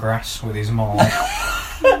long grass with his maul.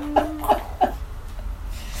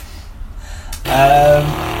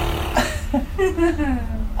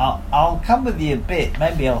 I'll come with you a bit.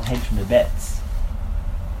 Maybe I'll hedge my bets.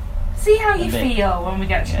 See how you A bit. feel when we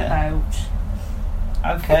get to the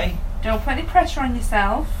boat. Okay. Don't put any pressure on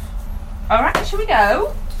yourself. Alright, shall we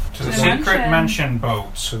go? To the The secret mansion. mansion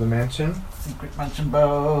boats. To the mansion. Secret mansion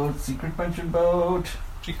boat. Secret mansion boat.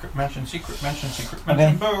 Secret mansion, secret mansion, secret Okay.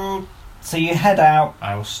 mansion boat. So you head out.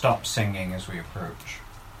 I will stop singing as we approach.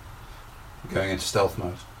 Going into stealth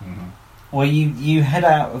mode. Mm-hmm. Well, you head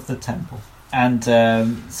out of the temple, and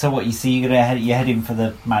so what you see, you're heading for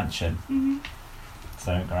the mansion. Mm-hmm.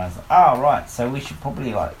 So Grant's like, oh right, so we should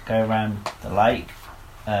probably like go around the lake.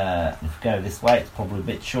 If we go this way, it's probably a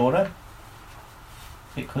bit shorter,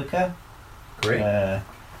 a bit quicker. Great.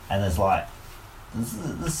 And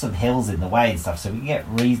there's some hills in the way and stuff, so we can get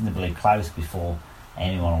reasonably close before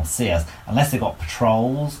anyone will see us, unless they've got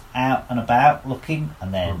patrols out and about looking,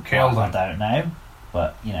 and then We'll kill I them. don't know,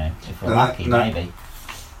 but you know, if we're No, lucky, no. maybe.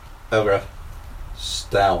 Elgath.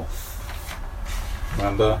 Stealth.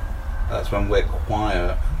 Remember? That's when we're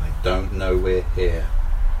quiet and they don't know we're here.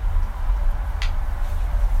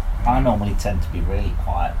 I normally tend to be really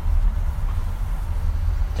quiet,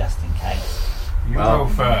 just in case. You Well- go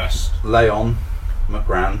first. Leon,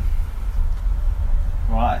 McGran.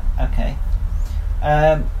 Right, okay.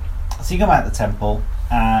 So you come out of the temple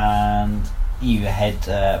and you head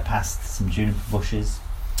past some juniper bushes.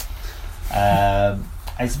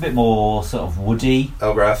 It's a bit more sort of woody.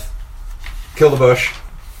 Elgath. Kill the bush.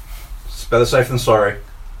 It's better safe than sorry.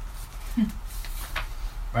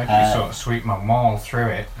 Maybe sort of sweep my maul through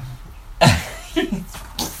it.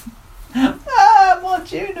 More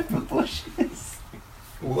juniper bushes.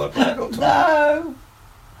 All I've got to No.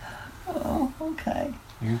 Oh, okay.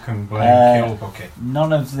 You can blame Kill Bucket.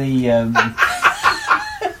 None of the.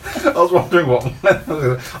 I was wondering what.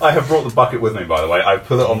 I have brought the bucket with me, by the way. I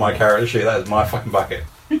put it on my character sheet. That is my fucking bucket.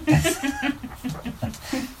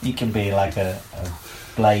 You can be like a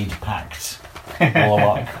blade packed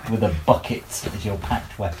warlock with a bucket as your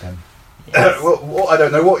packed weapon. Yes. Well, I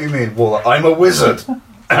don't know what you mean, Warlock. I'm a wizard.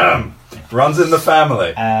 Runs in the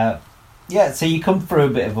family. Yeah, so you come through a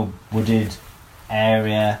bit of a wooded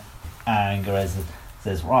area, and Garez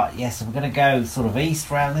says, "Right, yes, so we're going to go sort of east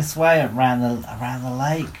round this way, around the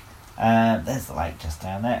lake. There's the lake just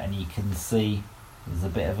down there, and you can see there's a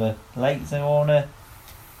bit of a lake. So you want to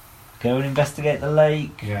go and investigate the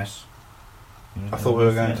lake? Yes. I thought we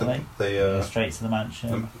were going to Go the straight to the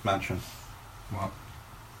mansion. mansion. What?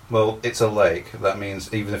 Well, it's a lake. That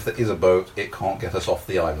means even if there is a boat, it can't get us off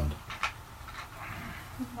the island.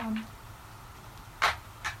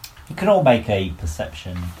 You can all make a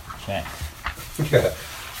perception check. Yeah,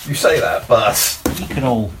 you say that, but You can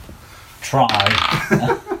all try.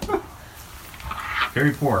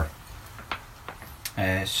 Very poor.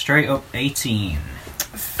 Straight up 18.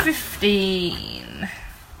 15.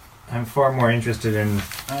 I'm far more interested in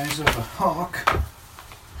Eyes of a hawk.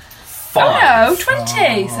 Oh no, 5.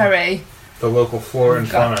 20. Sorry. The local flora and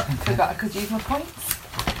fauna. Forgot I could use my points.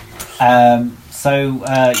 So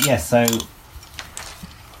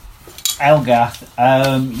Elgath,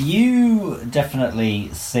 you definitely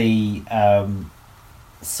see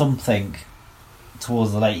something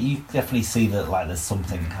towards the lake. You definitely see that like there's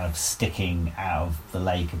something kind of sticking out of the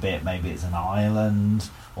lake a bit. Maybe it's an island,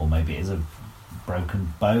 or maybe it's a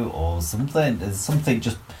broken boat or something. There's something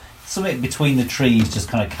between the trees just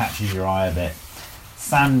kind of catches your eye a bit.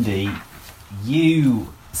 Sandie,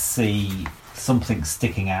 you see something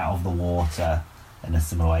sticking out of the water in a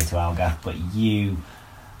similar way to Elgath, but you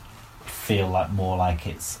feel like more like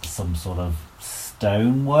it's some sort of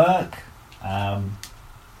stonework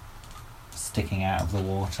sticking out of the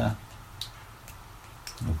water.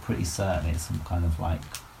 You're pretty certain it's some kind of like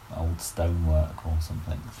old stonework or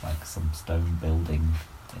something. It's like some stone building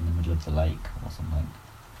in the middle of the lake or something.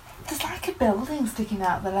 There's like a building sticking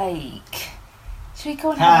out of the lake. Should we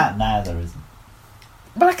go and have No, there isn't.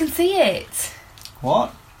 Well, I can see it.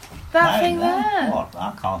 What? That No, thing no. there. What?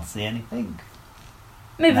 I can't see anything.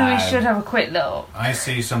 Maybe No. we should have a quick look. I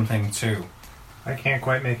see something too. I can't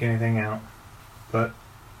quite make anything out, but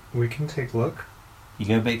we can take a look. You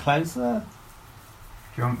go a bit closer.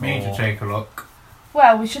 Do you want me to take a look?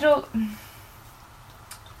 Well, we should all...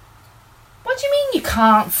 What do you mean you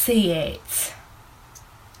can't see it?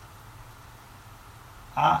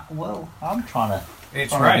 Well, I'm trying to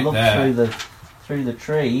It's trying right to look there. through the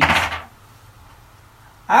trees.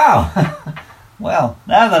 Ow! Well,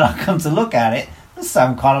 now that I come to look at it, there's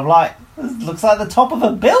some kind of like it looks like the top of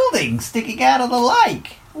a building sticking out of the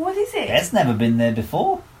lake. What is it? It's never been there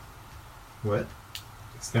before. What?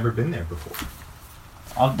 It's never been there before.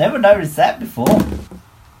 I've never noticed that before.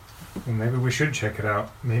 Well, maybe we should check it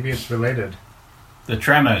out. Maybe it's related. The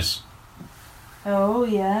tremors. Oh,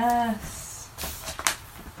 yes.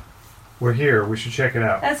 We're here. We should check it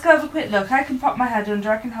out. Let's go have a quick look. I can pop my head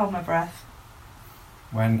under. I can hold my breath.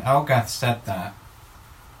 When Elgath said that,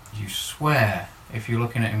 you swear, if you're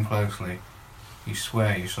looking at him closely, you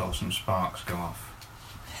swear you saw some sparks go off.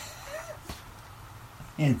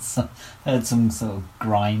 It's heard some sort of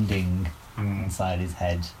grinding inside his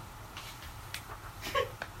head.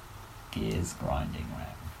 Gears grinding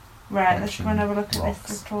around. Right, let's go and have a look Rocks. at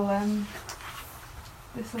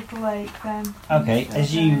this little lake then. Okay,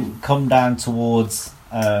 as you come down towards,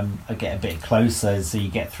 get a bit closer, so you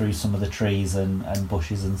get through some of the trees and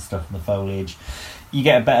bushes and stuff and the foliage, you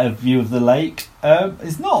get a better view of the lake.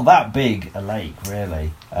 It's not that big a lake,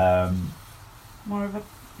 really. More of a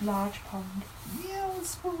large pond. Yeah,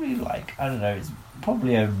 it's probably like, I don't know, it's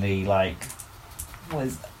probably only like,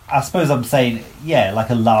 I suppose I'm saying, yeah, like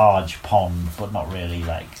a large pond, but not really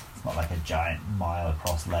like, it's not like a giant mile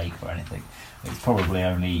across lake or anything. It's probably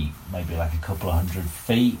only maybe like a couple of 100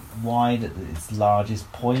 feet wide at its largest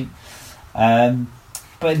point.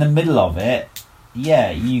 But in the middle of it,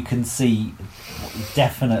 yeah, you can see it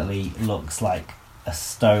definitely looks like a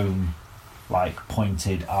stone, like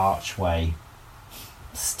pointed archway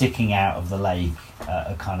sticking out of the lake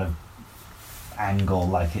at a kind of angle,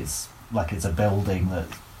 like it's a building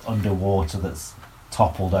that's underwater that's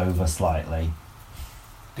toppled over slightly.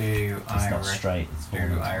 It's not straight.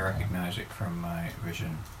 I recognise it from my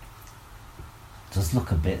vision? It does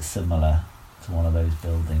look a bit similar to one of those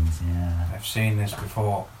buildings, yeah. I've seen this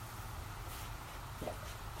before.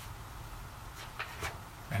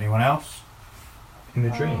 Anyone else? In the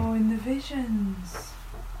dream. Oh, in the visions.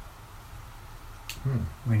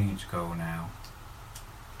 We need to go now.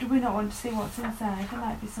 Do we not want to see what's inside? There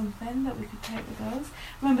might be something that we could take with us.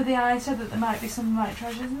 Remember the eye said that there might be some like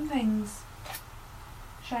treasures and things.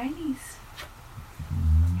 Shinies.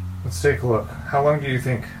 Let's take a look. How long do you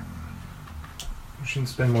think? We shouldn't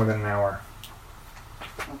spend more than an hour.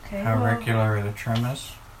 Okay. How well, regular are the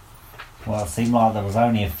tremors? Well, it seemed like there was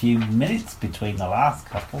only a few minutes between the last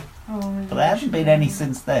couple, Oh, but there hasn't been any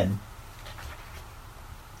since then.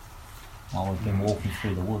 While we've been walking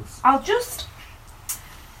through the woods. I'll just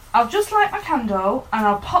light my candle and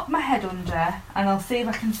I'll pop my head under and I'll see if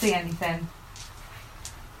I can see anything.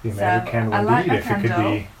 The magic So, candle I light indeed, my if it could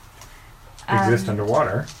candle, be exist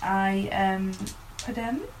underwater. I put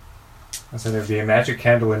in. I said it'd be a magic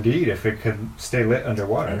candle indeed if it could stay lit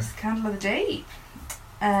underwater. It's the candle of the deep.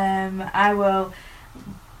 I will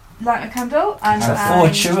light my candle and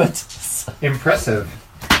Fortuitous. Impressive.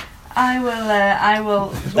 I will.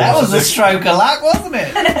 That was a stroke of luck, wasn't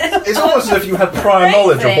it? It's almost as if you had prior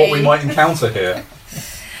knowledge of what we might encounter here.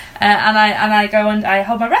 And I go and I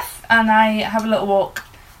hold my breath and I have a little walk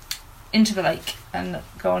into the lake and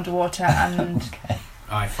go underwater and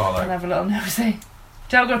I follow. have a little nosy.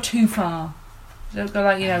 Don't go too far. Don't go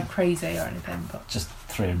like, crazy or anything, but... Just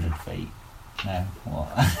 300 feet. No,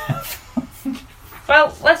 what?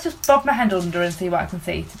 Well, let's just bob my hand under and see what I can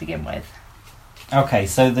see to begin with. Okay,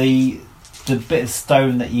 so the bit of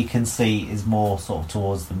stone that you can see is more sort of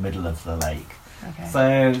towards the middle of the lake. Okay.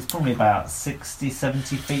 So it's probably about 60,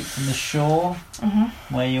 70 feet from the shore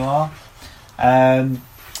where you are.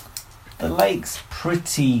 The lake's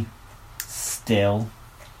pretty still.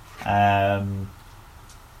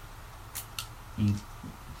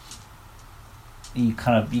 You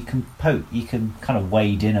can kind of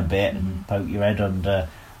wade in a bit and poke your head under.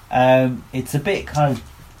 It's a bit kind of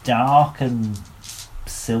dark and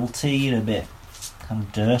silty and a bit kind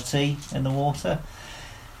of dirty in the water.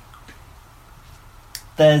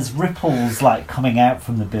 There's ripples like coming out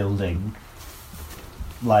from the building,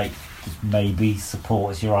 like maybe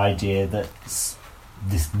supports your idea that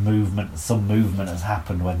some movement has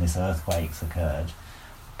happened when this earthquake's occurred.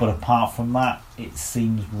 But apart from that, it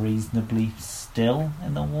seems reasonably still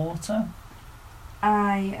in the water.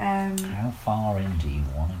 How far in do you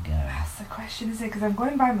want to go? That's the question, is it? Because I'm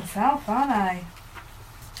going by myself, aren't I?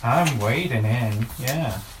 I'm wading in,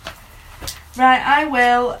 yeah. Right, I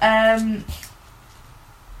will. I'm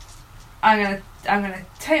gonna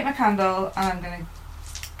take my candle and I'm gonna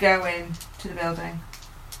go in to the building.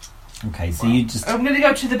 Okay, so I'm gonna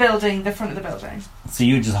go to the building, the front of the building. So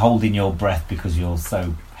you're just holding your breath because you're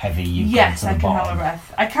so heavy. Yes, I can hold my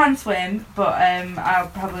breath. I can swim, but I'll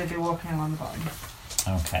probably be walking along the bottom.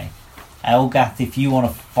 Okay, Elgath, if you want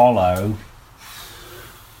to follow,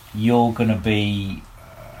 you're going to be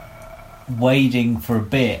wading for a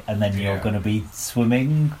bit, and then you're going to be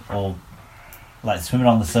swimming, or like swimming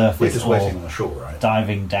on the surface, We're just or waiting on the shore, right?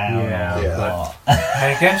 diving down. Yeah.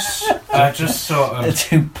 I guess I just sort The of...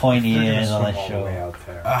 2 pointy ears on the All the way shore. out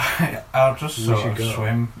there. I'll just We sort should of go.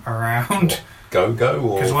 swim around. Go, or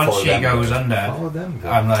Because once follow she them? goes under, Follow them. Go.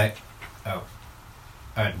 I'm like, oh,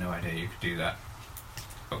 I had no idea you could do that.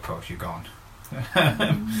 But of course, you're gone.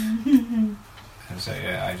 And so,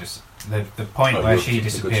 yeah, I just... The point Oh, where you're she a good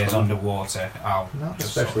disappears swimmer. underwater, I'll Not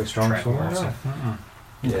just especially sort of strong tread swimmer. water. No.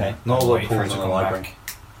 Yeah. Okay. Not a lot Wait of for her pools to in the come library.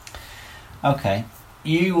 back. Okay.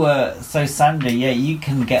 You so Sandie, yeah, you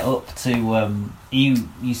can get up to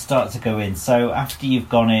you start to go in. So after you've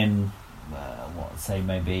gone in, say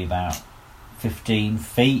maybe about 15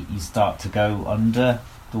 feet, you start to go under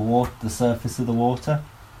the water, the surface of the water,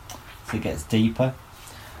 so it gets deeper.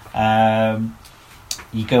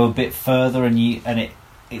 You go a bit further, and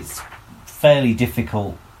it's fairly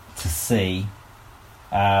difficult to see.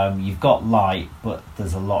 You've got light, but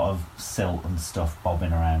there's a lot of silt and stuff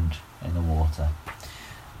bobbing around in the water.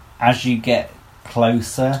 As you get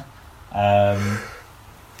closer,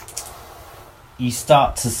 you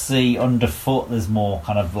start to see underfoot there's more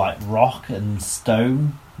kind of like rock and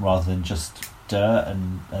stone rather than just dirt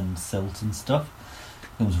and silt and stuff.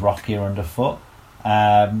 It becomes rockier underfoot.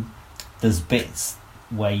 There's bits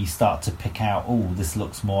where you start to pick out, oh, this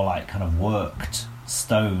looks more like kind of worked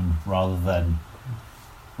stone rather than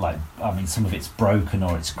like, I mean, some of it's broken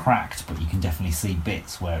or it's cracked, but you can definitely see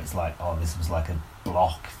bits where it's like, oh, this was like a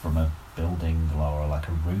block from a building or like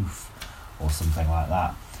a roof or something like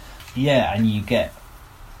that. Yeah, and you get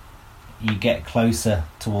closer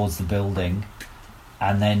towards the building,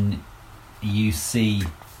 and then you see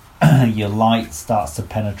your light starts to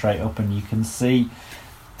penetrate up, and you can see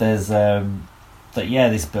there's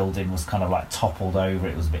this building was kind of like toppled over.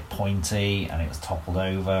 It was a bit pointy and it was toppled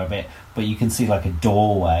over a bit, but you can see like a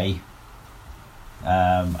doorway,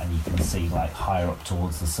 and you can see like higher up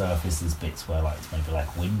towards the surface there's bits where like it's maybe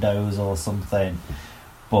like windows or something,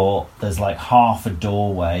 but there's like half a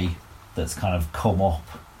doorway that's kind of come up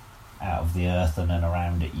out of the earth, and then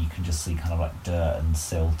around it you can just see kind of like dirt and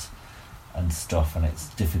silt and stuff, and it's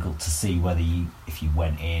difficult to see whether if you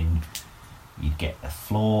went in you'd get a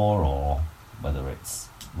floor or whether it's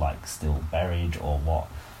like still buried or what.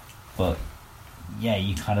 But yeah,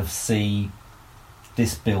 you kind of see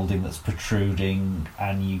this building that's protruding,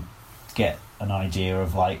 and you get an idea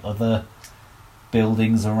of like other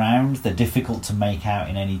buildings around. They're difficult to make out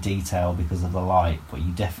in any detail because of the light, but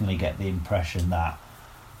you definitely get the impression that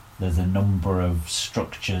there's a number of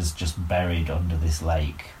structures just buried under this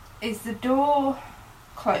lake. Is the door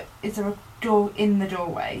closed? Is there a door in the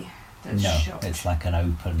doorway that's No, shut? it's like an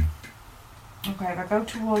open. Okay, if I go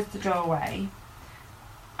towards the doorway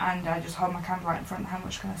and I just hold my candlelight in front, how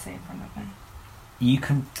much can I see in front of me?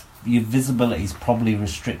 Your visibility is probably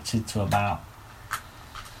restricted to about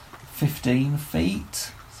 15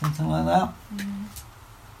 feet, something like that.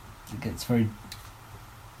 It gets very.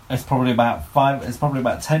 It's probably about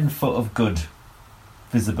 10 foot of good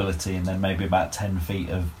visibility, and then maybe about 10 feet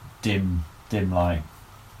of dim dim light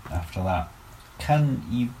after that. Can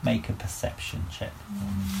you make a perception check?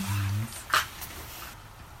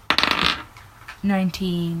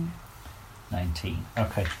 19. 19.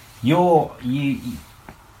 Okay. You. Okay,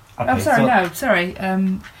 Oh, sorry.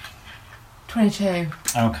 22.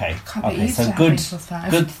 Okay. Can't be Okay. used So to good. having +5.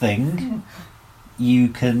 Good thing. You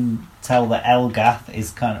can tell that Elgath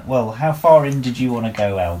is kind of... Well, how far in did you want to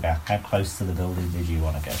go, Elgath? How close to the building did you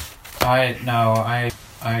want to go?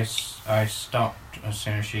 I stopped as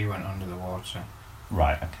soon as she went under the water,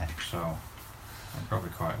 Right, okay. so I'm probably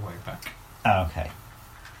quite a way back. Okay.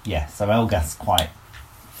 Yeah, so Elgath's quite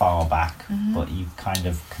far back, Mhm. but you kind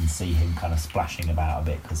of can see him kind of splashing about a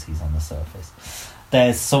bit because he's on the surface.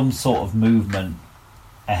 There's some sort of movement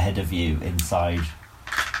ahead of you inside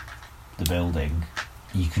the building.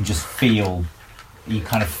 You can just feel, you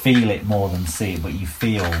kind of feel it more than see it, but you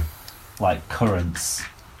feel like currents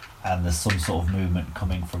and there's some sort of movement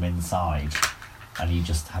coming from inside, and you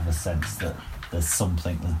just have a sense that there's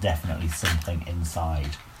definitely something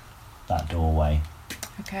inside that doorway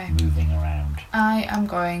Okay. moving around. I am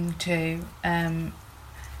going to... And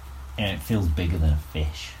it feels bigger than a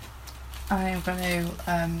fish. I am going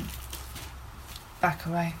to back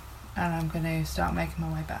away, and I'm going to start making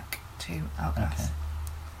my way back to Elgath.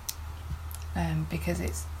 Okay. Because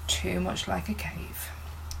it's too much like a cave.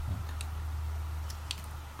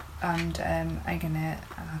 And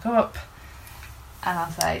I'll go up, and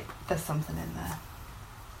I'll say, there's something in there.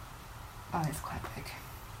 And it's quite big,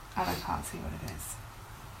 and I can't see what it is.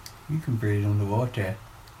 You can breathe underwater.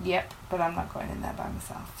 Yep, but I'm not going in there by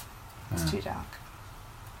myself. It's too dark.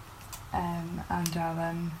 And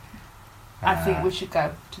I think we should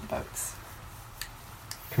go to the boats.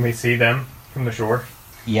 Can we see them from the shore?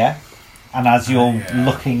 Yeah. And as you're Yeah.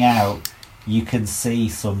 looking out, you can see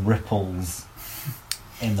some ripples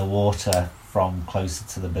in the water from closer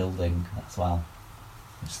to the building as well.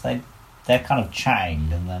 Which they're kind of chatting,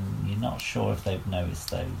 and then you're not sure if they've noticed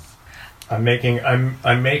those. I'm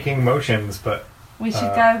making motions, but We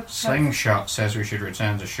should go. Slingshot says we should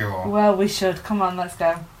return to shore. Well, we should. Come on, let's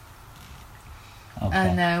go. Okay.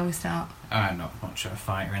 And we start. I'm not much of a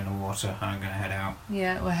fighter in the water. I'm going to head out.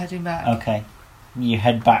 Yeah, we're heading back. Okay. You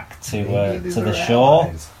head back to Maybe these the are shore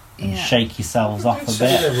allies. and Yeah. shake yourselves off a So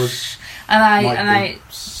bit. there was- And I might I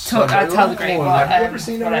tell the group what, Have you ever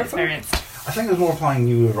seen what I a UFO? experienced. I think it was more applying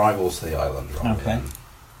new arrivals to the island rather Okay. than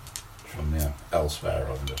from elsewhere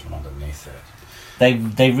rather than just from underneath it.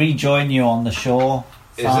 They rejoin you on the shore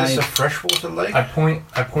Is side. this a freshwater lake? I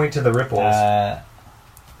point to the ripples.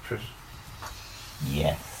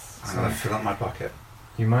 Yes. I'm gonna fill up my bucket.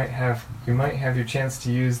 You might have your chance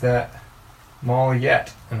to use that maul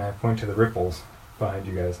yet. And I point to the ripples behind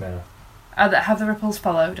you guys now. Have the ripples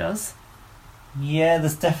followed us? Yeah,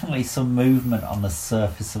 there's definitely some movement on the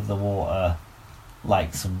surface of the water,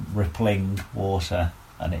 like some rippling water,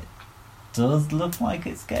 and it does look like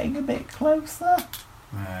it's getting a bit closer.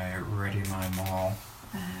 Ready my maul.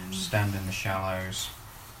 Stand in the shallows.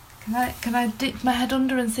 Can I dip my head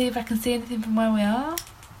under and see if I can see anything from where we are?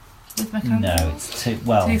 With my No, candles? it's too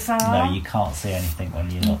Too far? No, you can't see anything when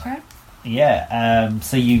you look. Okay. Yeah.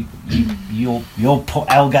 So you're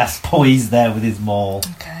Elgath's poised there with his maul,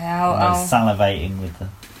 Okay, almost salivating with the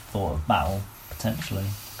thought of battle potentially.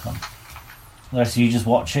 Come. The rest of you just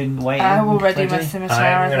watching, waiting. I will ready my scimitar,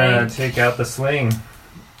 I'm I gonna think. take out the sling,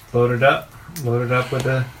 load it up with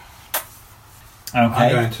the. I'm Okay.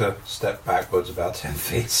 going to step backwards about 10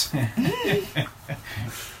 feet.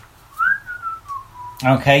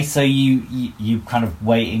 Okay. So you kind of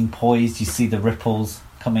waiting, poised. You see the ripples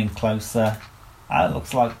coming closer. It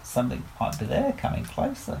looks like something might be there coming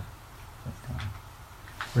closer.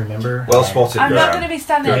 Remember. Well spotted, I'm not Graham. going to be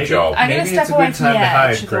standing. Good job. I'm going to Maybe step it's a away good from the time to hide,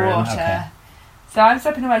 edge of the Graham. water. Okay. So I'm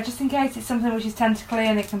stepping away just in case it's something which is tentacly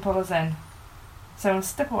and it can pull us in. So I'll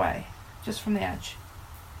step away, just from the edge.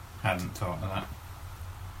 Hadn't thought of that.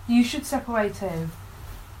 You should step away too.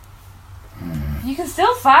 You can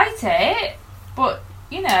still fight it, but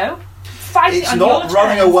fight it It's on your not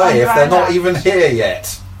running terms, away on if they're not Grandad. even here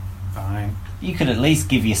yet. Fine. You could at least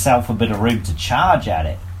give yourself a bit of room to charge at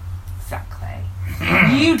it. Exactly.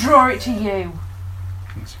 You draw it to you.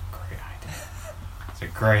 It's a great idea. It's a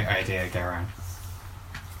great idea, Garan.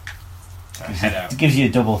 So head out. It gives you a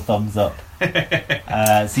double thumbs up.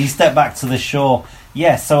 So you step back to the shore.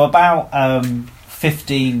 Yeah, so about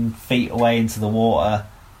 15 feet away into the water,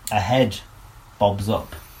 a head bobs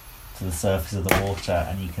up to the surface of the water,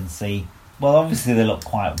 and you can see. Well, obviously they look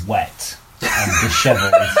quite wet and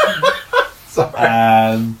dishevelled.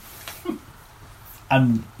 Sorry.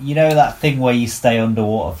 And you know that thing where you stay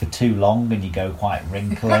underwater for too long and you go quite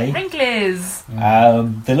wrinkly?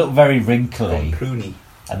 Wrinklies. They look very wrinkly. Pruny.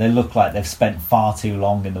 And they look like they've spent far too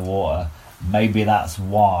long in the water. Maybe that's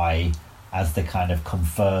why, as they kind of come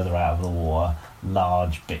further out of the water,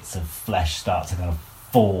 large bits of flesh start to kind of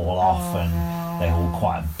fall off and they're all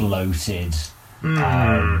quite bloated.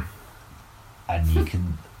 And you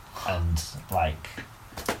can... And, like...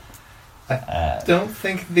 I don't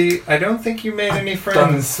think you made any I don't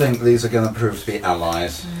friends. think these are going to prove to be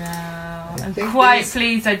allies. No. I'm think quite these-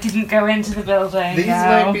 pleased I didn't go into the building. These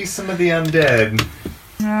might be some of the undead.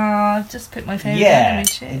 No, I've just picked my favourite Yeah,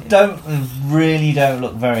 enemy they really don't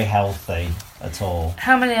look very healthy at all.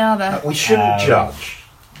 How many are there? We shouldn't judge.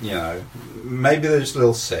 You know, maybe they're just a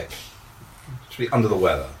little sick. Should be under the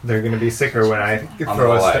weather. They're going to be sicker when I Under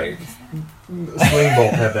throw the a leg. sling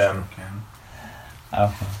bolt at them.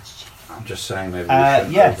 Okay. I'm just saying maybe we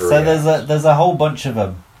shouldn't Yeah, so overreact. there's a whole bunch of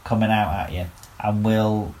them coming out at you, and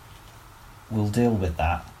we'll deal with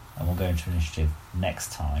that, and we'll go into initiative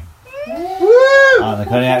next time on the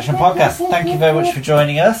Cunning Action podcast. Thank you very much for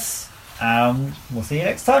joining us. We'll see you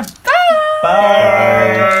next time. Bye.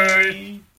 Bye.